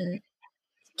moment,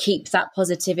 keep that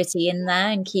positivity in there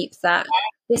and keep that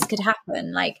this could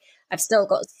happen. Like, I've still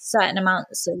got certain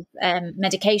amounts of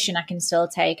medication I can still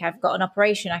take. I've got an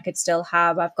operation I could still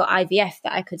have. I've got IVF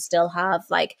that I could still have.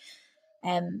 Like,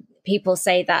 people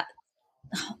say that,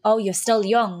 oh, you're still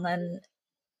young. And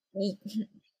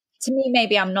to me,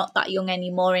 maybe I'm not that young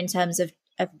anymore in terms of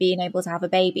being able to have a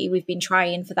baby. We've been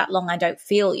trying for that long. I don't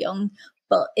feel young.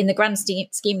 But in the grand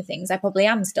scheme of things, I probably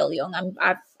am still young.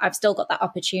 I've still got that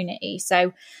opportunity.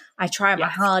 So I try my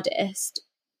hardest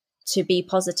to be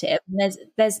positive. And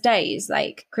there's days,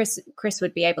 like Chris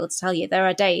would be able to tell you, there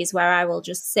are days where I will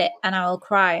just sit and I will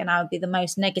cry and I will be the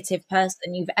most negative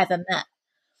person you've ever met.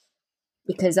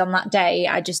 Because on that day,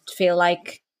 I just feel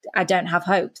like I don't have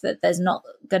hope that there's not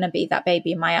going to be that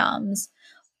baby in my arms.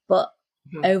 But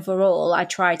overall, I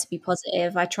try to be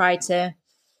positive. I try to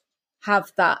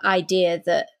have that idea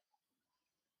that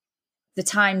the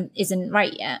time isn't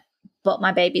right yet, but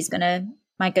my baby's gonna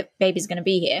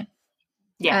be here.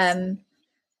 Yes.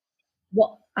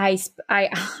 What I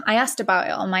asked about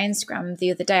it on my Instagram the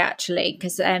other day, actually,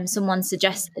 because someone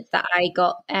suggested that I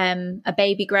got a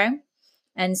baby grow,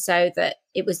 and so that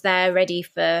it was there ready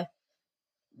for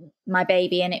my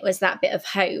baby, and it was that bit of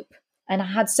hope. And I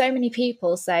had so many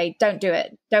people say, "Don't do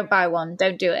it, don't buy one,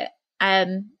 don't do it."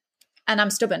 And I'm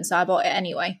stubborn, so I bought it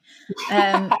anyway.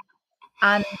 And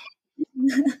and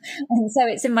so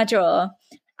it's in my drawer,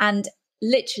 and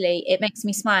literally it makes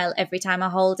me smile every time I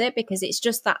hold it, because it's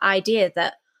just that idea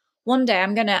that one day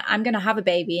I'm gonna have a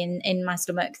baby in my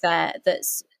stomach there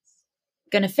that's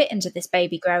gonna fit into this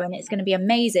baby grow, and it's gonna be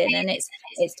amazing, and it's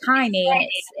tiny, and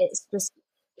it's just,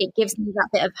 it gives me that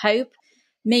bit of hope.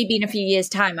 Maybe in a few years'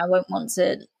 time I won't want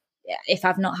to, if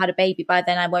I've not had a baby by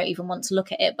then, I won't even want to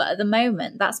look at it. But at the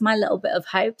moment, that's my little bit of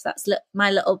hope. That's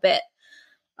my little bit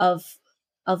of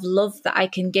love that I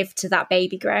can give to that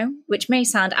baby grow, which may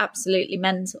sound absolutely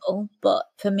mental, but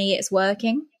for me, it's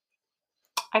working.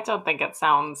 I don't think it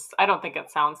sounds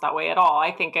that way at all.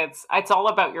 I think it's all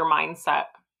about your mindset,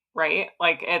 right?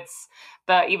 Like, it's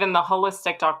even the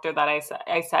holistic doctor that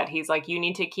I said, he's like, you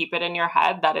need to keep it in your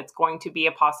head that it's going to be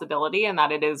a possibility and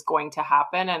that it is going to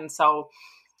happen. And so,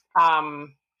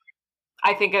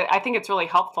 I think it's really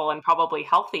helpful and probably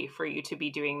healthy for you to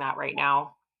be doing that right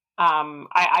now.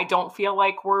 I don't feel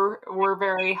like we're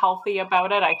very healthy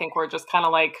about it. I think we're just kind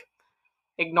of like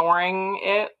ignoring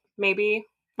it, maybe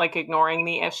like ignoring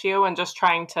the issue and just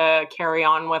trying to carry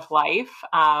on with life.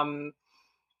 And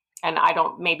I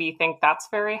don't maybe think that's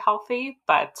very healthy,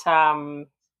 but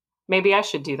maybe I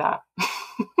should do that.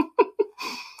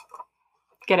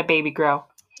 Get a baby grow.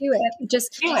 Do it.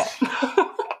 Just Do it.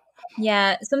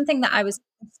 yeah, something that I was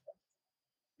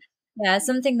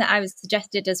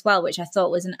suggested as well, which I thought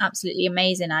was an absolutely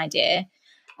amazing idea.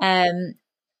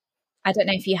 I don't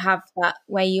know if you have that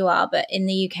where you are, but in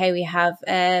the UK we have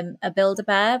a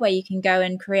Build-A-Bear where you can go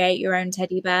and create your own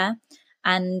teddy bear.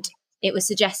 And it was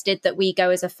suggested that we go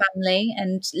as a family,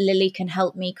 and Lily can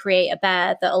help me create a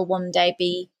bear that'll one day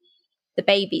be the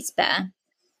baby's bear.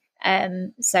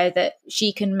 So that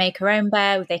she can make her own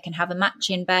bear, they can have a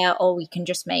matching bear, or we can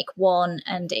just make one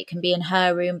and it can be in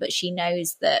her room, but she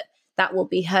knows that that will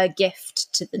be her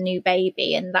gift to the new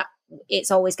baby, and that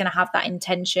it's always going to have that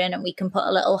intention, and we can put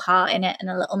a little heart in it and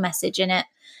a little message in it,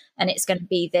 and it's going to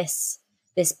be this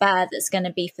bear that's going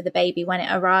to be for the baby when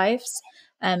it arrives.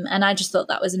 And I just thought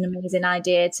that was an amazing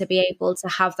idea to be able to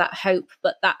have that hope,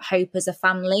 but that hope as a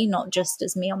family, not just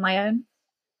as me on my own.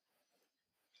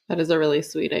 That is a really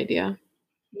sweet idea.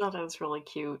 That is really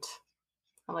cute.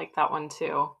 I like that one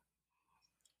too.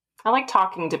 I like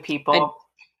talking to people.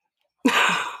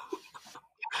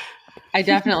 I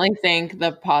definitely think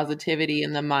the positivity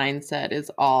and the mindset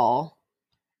is all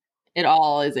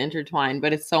is intertwined,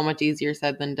 but it's so much easier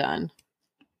said than done.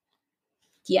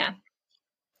 Yeah.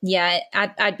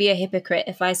 I'd be a hypocrite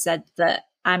if I said that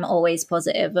I'm always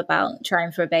positive about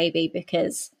trying for a baby,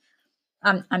 because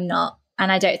I'm not.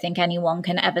 And I don't think anyone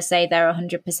can ever say they're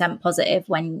 100% positive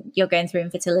when you're going through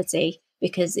infertility,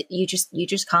 because you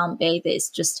just can't be. It's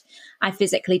just, I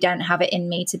physically don't have it in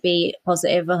me to be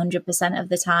positive 100% of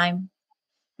the time.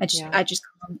 I just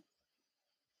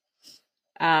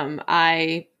can't.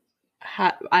 I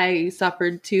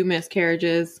suffered 2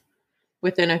 miscarriages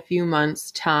within a few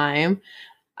months' time.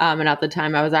 And at the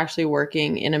time I was actually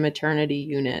working in a maternity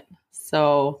unit.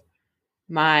 So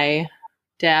my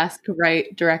desk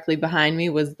right directly behind me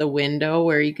was the window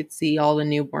where you could see all the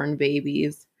newborn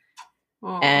babies.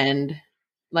 Aww. And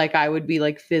like I would be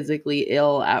like physically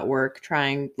ill at work,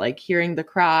 trying, like, hearing the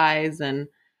cries and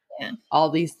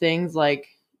all these things. Like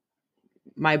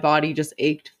my body just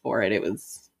ached for it. It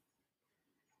was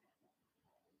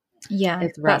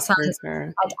it's rough. That sounds, for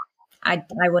sure.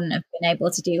 I wouldn't have been able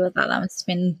to deal with that. That must have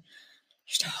been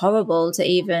just horrible to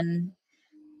even.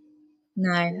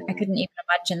 No, I couldn't even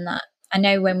imagine that. I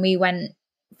know when we went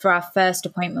for our first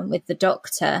appointment with the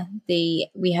doctor,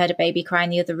 we heard a baby cry in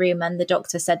the other room, and the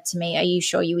doctor said to me, "Are you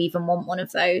sure you even want one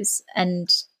of those?" And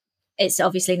it's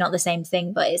obviously not the same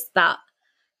thing, but it's that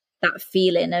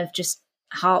feeling of just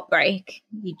heartbreak.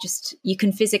 You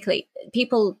can physically,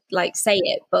 people like say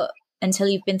it, but until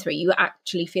you've been through it, you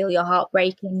actually feel your heart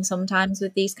breaking sometimes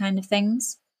with these kind of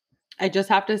things. I just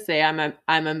have to say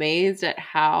I'm amazed at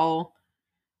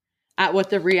what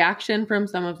the reaction from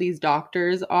some of these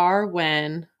doctors are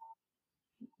when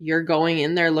you're going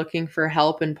in there looking for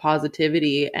help and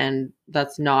positivity, and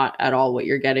that's not at all what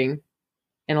you're getting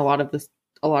in a lot of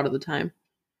the time.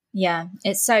 Yeah,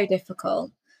 it's so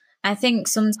difficult. I think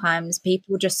sometimes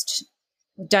people just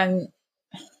don't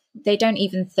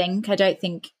even think. I don't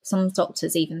think some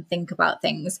doctors even think about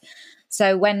things.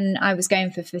 So when I was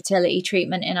going for fertility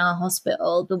treatment in our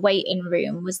hospital, the waiting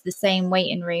room was the same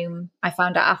waiting room, I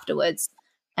found out afterwards,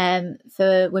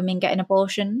 for women getting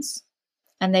abortions.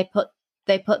 And they put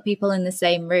people in the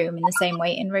same room, in the same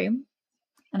waiting room.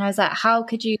 And I was like, how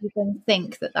could you even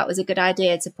think that that was a good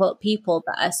idea, to put people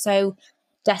that are so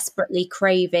desperately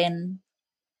craving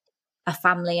a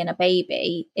family and a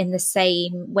baby in the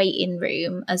same waiting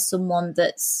room as someone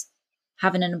that's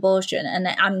having an abortion? And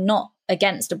I'm not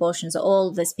against abortions at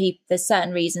all. There's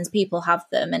certain reasons people have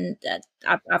them, and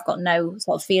I've got no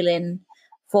sort of feeling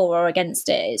for or against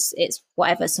it. It's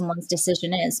whatever someone's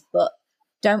decision is, but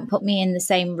don't put me in the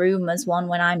same room as one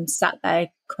when I'm sat there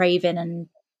craving and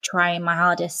trying my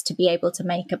hardest to be able to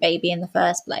make a baby in the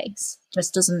first place.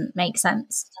 Just doesn't make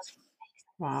sense.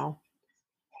 Wow.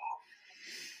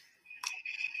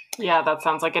 Yeah, that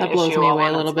sounds like an issue. That blows me away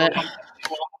a little bit.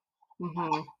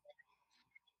 Mm-hmm.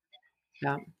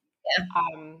 Yeah.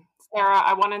 Sarah,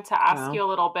 I wanted to ask you a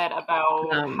little bit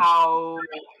about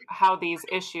how these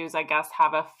issues, I guess,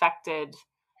 have affected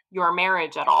your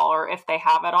marriage at all, or if they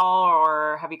have at all,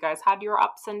 or have you guys had your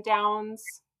ups and downs?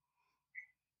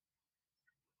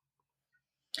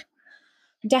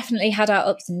 definitely had our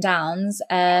ups and downs.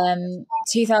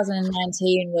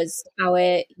 2019 was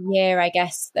our year, I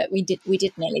guess, that we did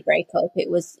nearly break up. It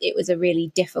was a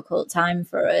really difficult time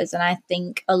for us, and I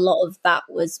think a lot of that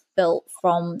was built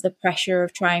from the pressure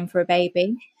of trying for a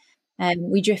baby.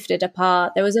 We drifted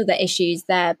apart. There was other issues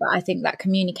there, but I think that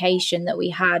communication that we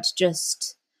had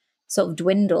just sort of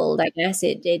dwindled. I guess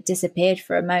it disappeared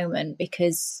for a moment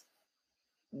because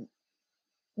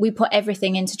we put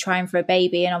everything into trying for a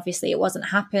baby, and obviously it wasn't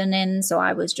happening. So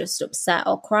I was just upset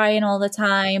or crying all the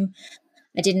time.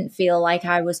 I didn't feel like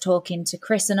I was talking to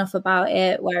Chris enough about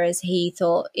it, whereas he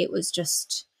thought it was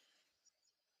just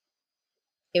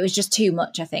too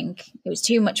much. I think it was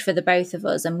too much for the both of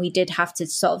us, and we did have to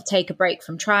sort of take a break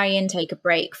from trying, take a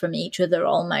break from each other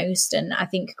almost. And I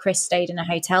think Chris stayed in a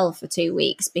hotel for 2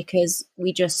 weeks because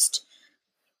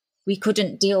we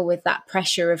couldn't deal with that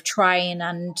pressure of trying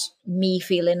and me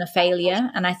feeling a failure.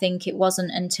 And I think it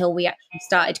wasn't until we actually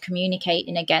started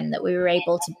communicating again that we were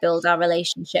able to build our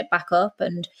relationship back up.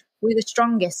 And we're the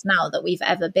strongest now that we've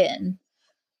ever been.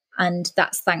 And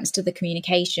that's thanks to the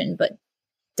communication. But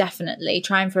definitely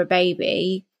trying for a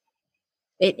baby,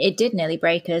 it did nearly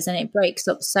break us, and it breaks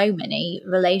up so many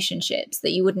relationships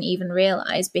that you wouldn't even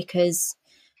realize, because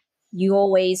you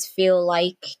always feel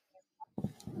like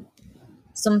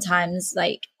sometimes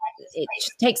like it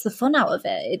just takes the fun out of it.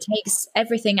 It takes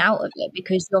everything out of it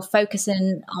because you're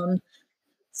focusing on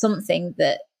something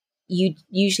that you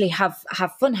usually have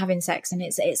fun having sex, and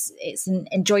it's an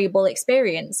enjoyable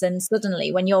experience. And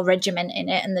suddenly when you're regimenting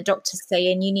it and the doctor's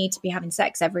saying you need to be having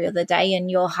sex every other day,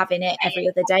 and you're having it every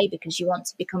other day because you want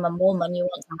to become a mum and you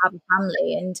want to have a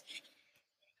family, and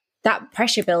that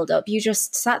pressure build up, you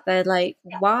just sat there like,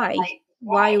 why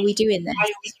are we doing this?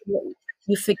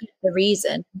 You forget the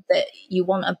reason that you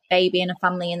want a baby and a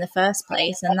family in the first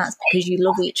place, and that's because you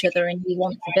love each other and you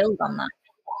want to build on that.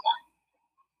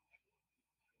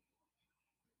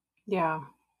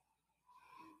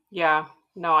 Yeah.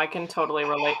 No, I can totally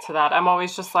relate to that. I'm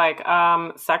always just like,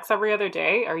 sex every other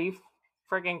day? Are you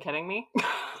friggin' kidding me?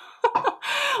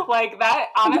 Like that,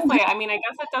 honestly, I mean, I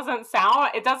guess it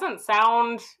doesn't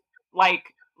sound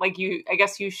like you, I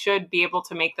guess you should be able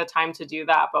to make the time to do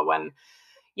that. But when,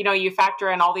 you factor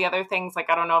in all the other things, like,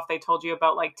 I don't know if they told you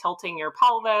about like tilting your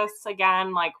pelvis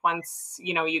again, like once,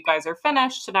 you guys are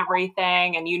finished and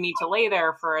everything, and you need to lay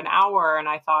there for an hour. And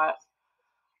I thought,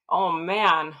 oh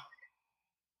man,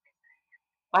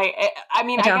 like, I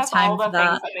mean, I guess all the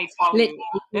things that they tell you,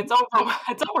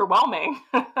 it's overwhelming.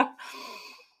 Yeah.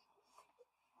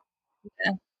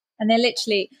 And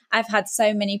I've had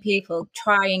so many people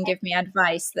try and give me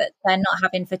advice that they're not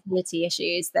having fertility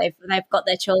issues. They've got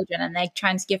their children and they're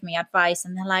trying to give me advice,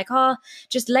 and they're like, oh,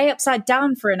 just lay upside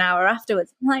down for an hour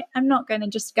afterwards. I'm like, I'm not going to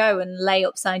just go and lay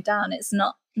upside down. It's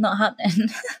not happening.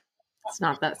 It's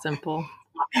not that simple.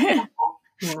 Yeah.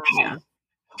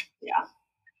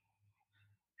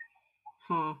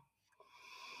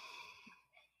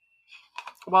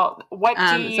 Well, what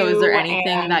do you... So is there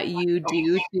anything that you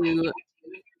do to...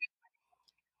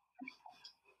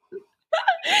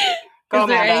 Is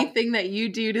there anything that you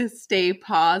do to stay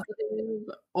positive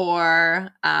or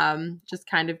just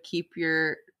kind of keep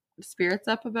your spirits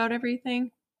up about everything?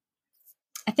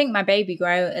 I think my baby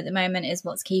grow at the moment is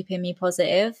what's keeping me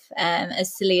positive.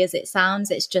 As silly as it sounds,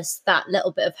 it's just that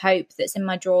little bit of hope that's in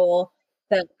my drawer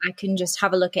that I can just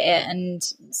have a look at it and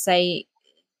say,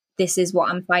 this is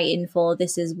what I'm fighting for.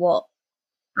 This is what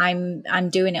I'm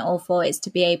doing it all for. It's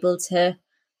to be able to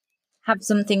have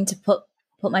something to put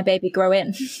my baby grow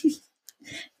in.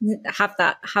 have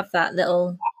that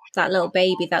little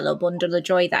baby, that little bundle of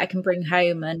joy that I can bring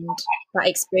home, and that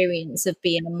experience of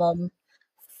being a mum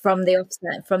from the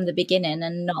offset, from the beginning,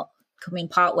 and not coming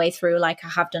part way through like I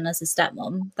have done as a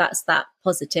stepmom. That's that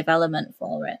positive element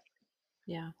for it.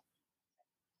 Yeah.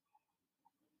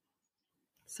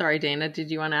 Sorry, Dana, did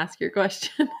you want to ask your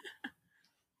question?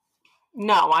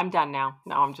 No, I'm done now.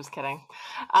 No, I'm just kidding.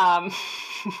 I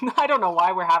don't know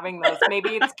why we're having those.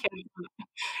 Maybe it's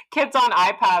kids on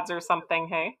iPads or something.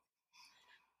 Hey,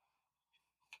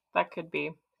 that could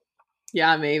be.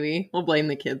 Yeah, maybe we'll blame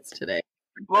the kids today.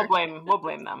 We'll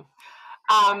blame them.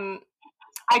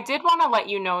 I did want to let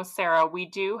you know, Sarah, we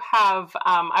do have,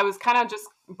 I was kind of just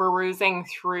perusing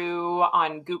through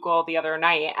on Google the other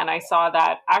night, and I saw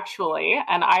that actually,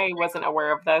 and I wasn't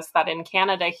aware of this, that in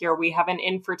Canada here, we have an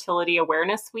Infertility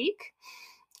Awareness Week.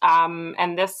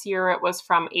 And this year it was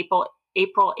from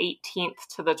April 18th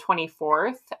to the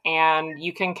 24th, and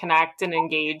you can connect and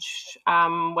engage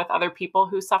with other people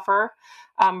who suffer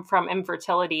from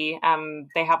infertility.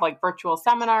 They have like virtual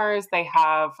seminars, they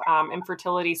have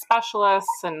infertility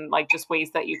specialists, and like just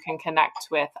ways that you can connect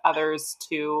with others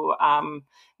to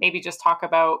maybe just talk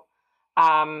about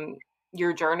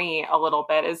your journey a little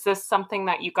bit. Is this something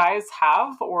that you guys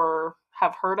have or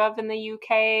have heard of in the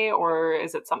UK, or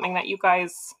is it something that you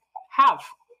guys have?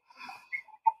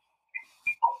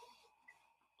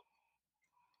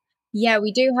 Yeah,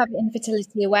 we do have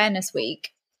Infertility Awareness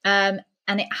Week, and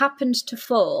it happened to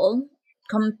fall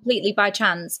completely by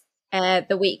chance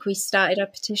the week we started our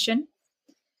petition.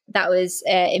 That was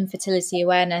Infertility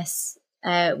Awareness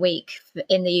Week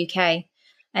in the UK,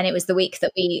 and it was the week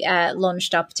that we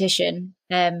launched our petition.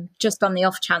 Just on the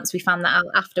off chance we found that out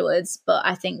afterwards, but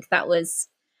I think that was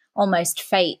almost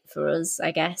fate for us,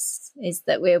 I guess, is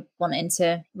that we're wanting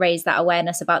to raise that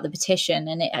awareness about the petition,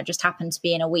 and it just happened to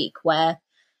be in a week where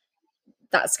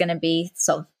that's going to be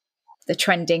sort of the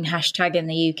trending hashtag in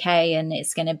the UK, and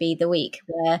it's going to be the week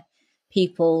where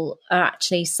people are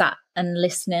actually sat and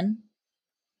listening.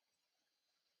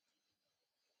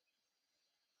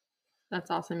 That's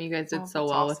awesome. You guys did so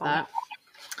well with that.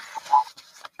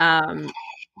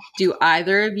 Do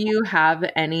either of you have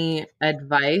any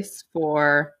advice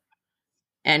for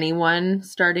anyone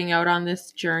starting out on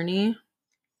this journey?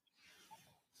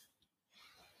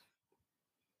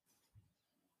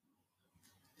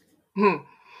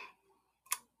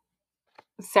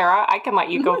 Sarah, I can let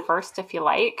you go first if you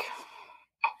like.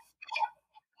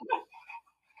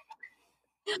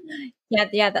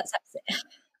 Yeah, that's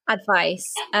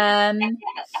advice. I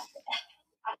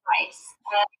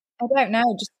don't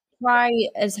know. Just try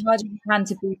as hard as you can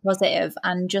to be positive,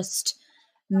 and just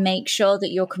make sure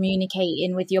that you're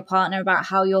communicating with your partner about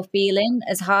how you're feeling.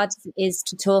 As hard as it is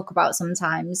to talk about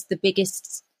sometimes, the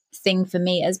biggest thing for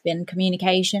me has been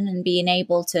communication and being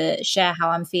able to share how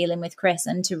I'm feeling with Chris,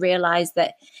 and to realize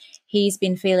that he's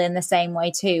been feeling the same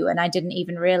way too. And I didn't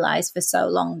even realize for so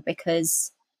long,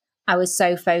 because I was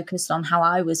so focused on how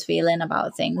I was feeling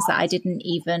about things that I didn't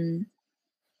even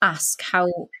ask how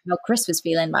Chris was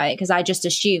feeling about it, because I just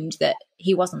assumed that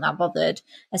he wasn't that bothered,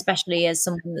 especially as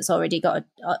someone that's already got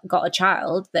a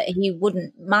child, that he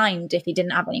wouldn't mind if he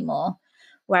didn't have any more.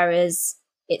 Whereas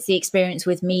it's the experience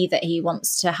with me that he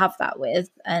wants to have that with.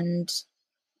 And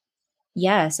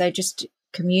yeah, so just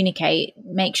communicate,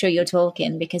 make sure you're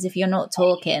talking, because if you're not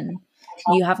talking,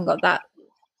 you haven't got that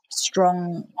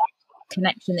strong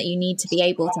connection that you need to be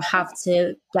able to have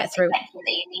to get through.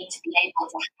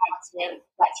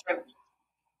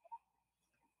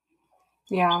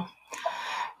 Yeah,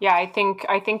 I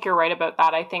think you're right about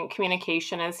that. I think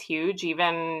communication is huge,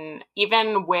 even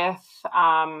with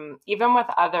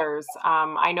others.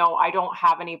 I know I don't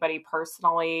have anybody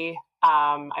personally.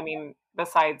 I mean,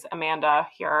 besides Amanda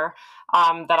here,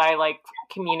 that I like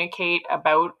communicate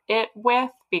about it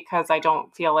with, because I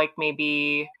don't feel like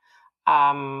maybe,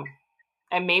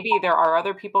 and maybe there are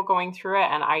other people going through it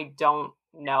and I don't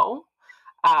know,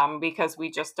 because we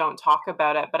just don't talk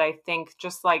about it. But I think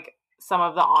just like some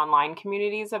of the online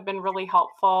communities have been really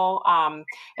helpful.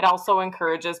 It also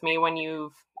encourages me when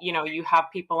you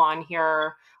have people on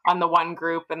here on the one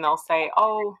group, and they'll say,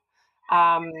 oh,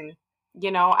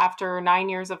 after 9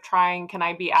 years of trying, can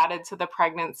I be added to the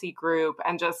pregnancy group?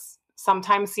 And just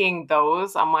sometimes seeing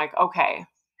those, I'm like, okay,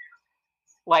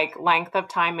 like length of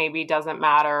time maybe doesn't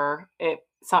matter. It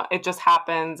just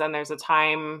happens, and there's a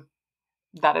time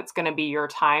that it's going to be your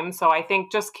time. So I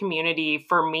think just community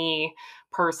for me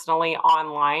personally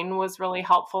online was really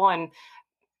helpful. And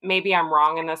maybe I'm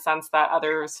wrong in the sense that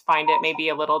others find it maybe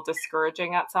a little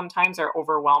discouraging at sometimes or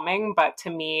overwhelming. But to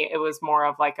me, it was more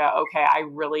of like okay, I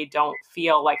really don't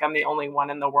feel like I'm the only one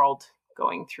in the world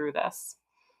going through this.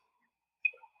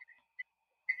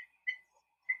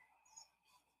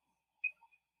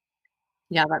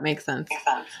 Yeah, that makes sense.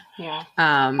 Yeah.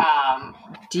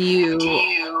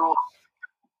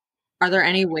 Are there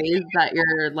any ways that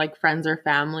your like friends or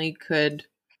family could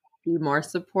be more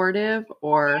supportive?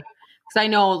 Or because I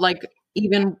know like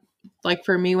even like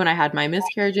for me, when I had my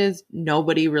miscarriages,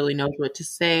 nobody really knows what to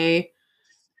say.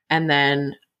 And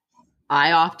then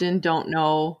I often don't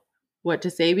know what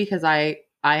to say, because I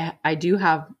do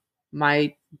have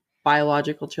my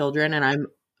biological children, and I'm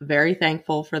very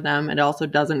thankful for them. It also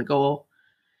doesn't go,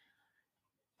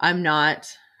 I'm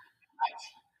not,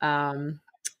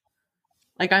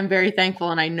 like I'm very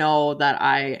thankful, and I know that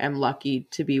I am lucky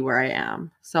to be where I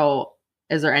am. So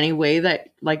is there any way that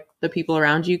like the people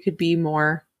around you could be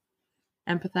more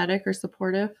empathetic or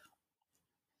supportive?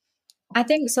 I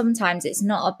think sometimes it's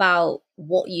not about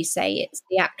what you say, it's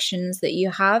the actions that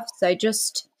you have. So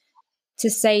just to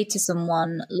say to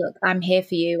someone, look, I'm here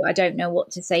for you. I don't know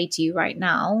what to say to you right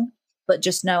now, but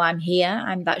just know I'm here.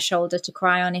 I'm that shoulder to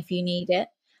cry on if you need it.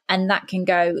 And that can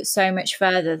go so much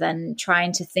further than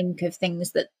trying to think of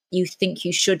things that you think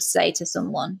you should say to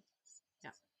someone.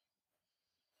 Yeah.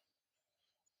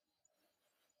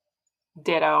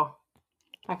 Ditto.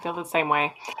 I feel the same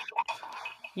way.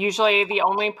 Usually the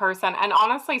only person, and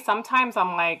honestly, sometimes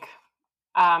I'm like,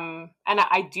 and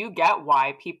I do get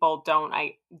why people don't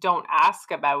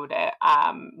ask about it.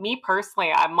 Me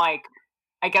personally, I'm like,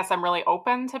 I guess I'm really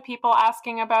open to people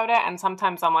asking about it. And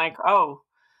sometimes I'm like, oh,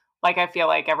 like I feel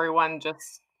like everyone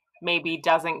just maybe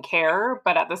doesn't care.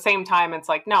 But at the same time, it's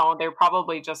like, no, they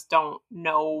probably just don't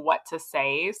know what to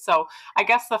say. So I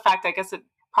guess it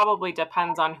probably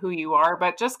depends on who you are,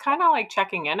 but just kind of like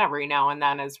checking in every now and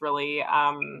then is really,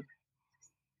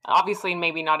 obviously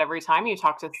maybe not every time you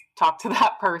talk to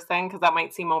that person, because that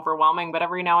might seem overwhelming, but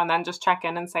every now and then just check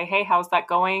in and say, hey, how's that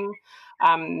going?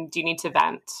 Do you need to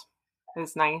vent?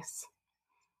 Is nice.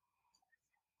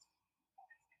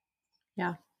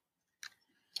 Yeah.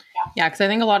 Yeah, because I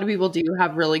think a lot of people do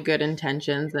have really good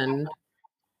intentions, and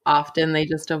often they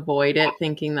just avoid it,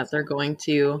 thinking that they're going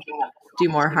to do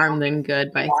more harm than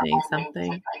good by saying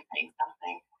something.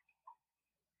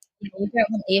 You don't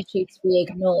want the issue to be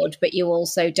ignored, but you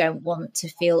also don't want to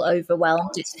feel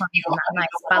overwhelmed. It's finding that nice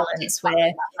balance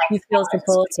where you feel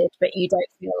supported, but you don't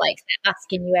feel like they're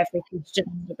asking you every question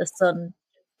under the sun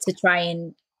to try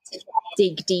and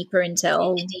dig deeper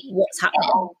into what's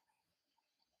happening.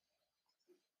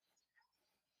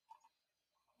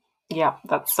 Yeah,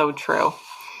 that's so true.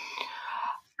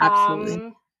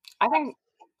 Absolutely.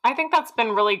 I think that's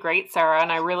been really great, Sarah,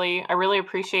 and we really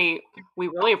appreciate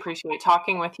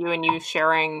talking with you and you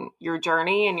sharing your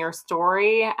journey and your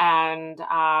story. And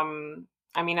I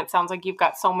mean, it sounds like you've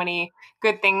got so many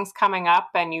good things coming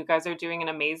up, and you guys are doing an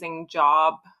amazing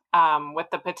job with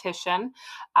the petition.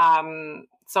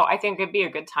 So I think it'd be a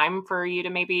good time for you to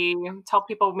maybe tell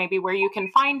people maybe where you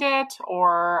can find it,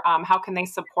 or how can they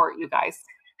support you guys.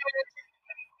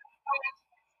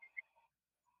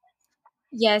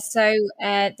 Yeah, so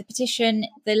the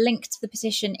link to the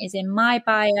petition is in my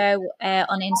bio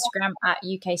on Instagram at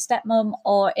UK Stepmom,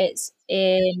 or it's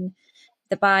in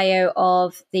the bio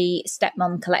of the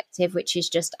Stepmom Collective, which is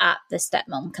just at the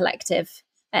Stepmom Collective,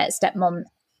 Stepmom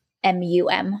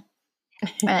MUM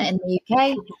in the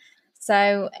UK.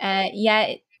 So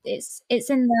yeah, it's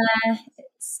in there.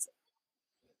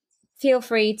 Feel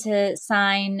free to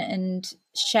sign and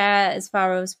share as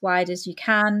far as wide as you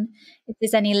can. If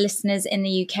there's any listeners in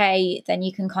the UK, then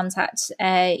you can contact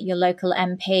your local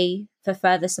MP for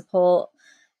further support.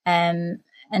 And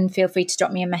feel free to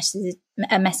drop me a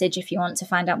message if you want to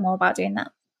find out more about doing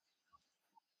that.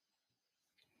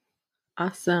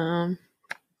 Awesome.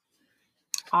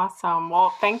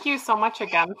 Well, thank you so much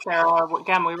again, Sarah.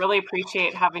 Again, we really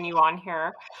appreciate having you on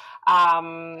here.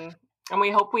 And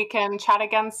we hope we can chat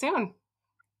again soon.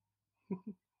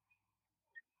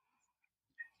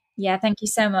 Yeah, thank you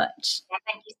so much.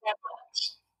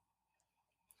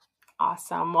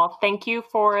 Awesome. Well, thank you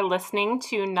for listening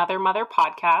to Another Mother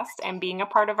podcast and being a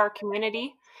part of our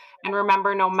community. And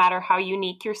remember, no matter how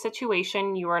unique your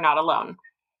situation, you are not alone.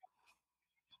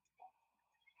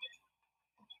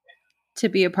 To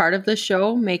be a part of the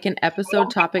show, make an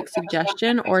episode topic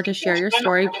suggestion, or to share your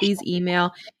story, please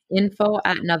email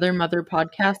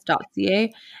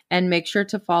info@anothermotherpodcast.ca, and make sure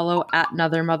to follow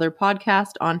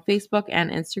 @anothermotherpodcast on Facebook and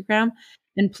Instagram.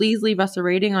 And please leave us a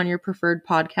rating on your preferred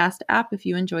podcast app if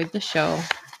you enjoyed the show.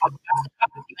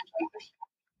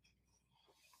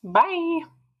 Bye.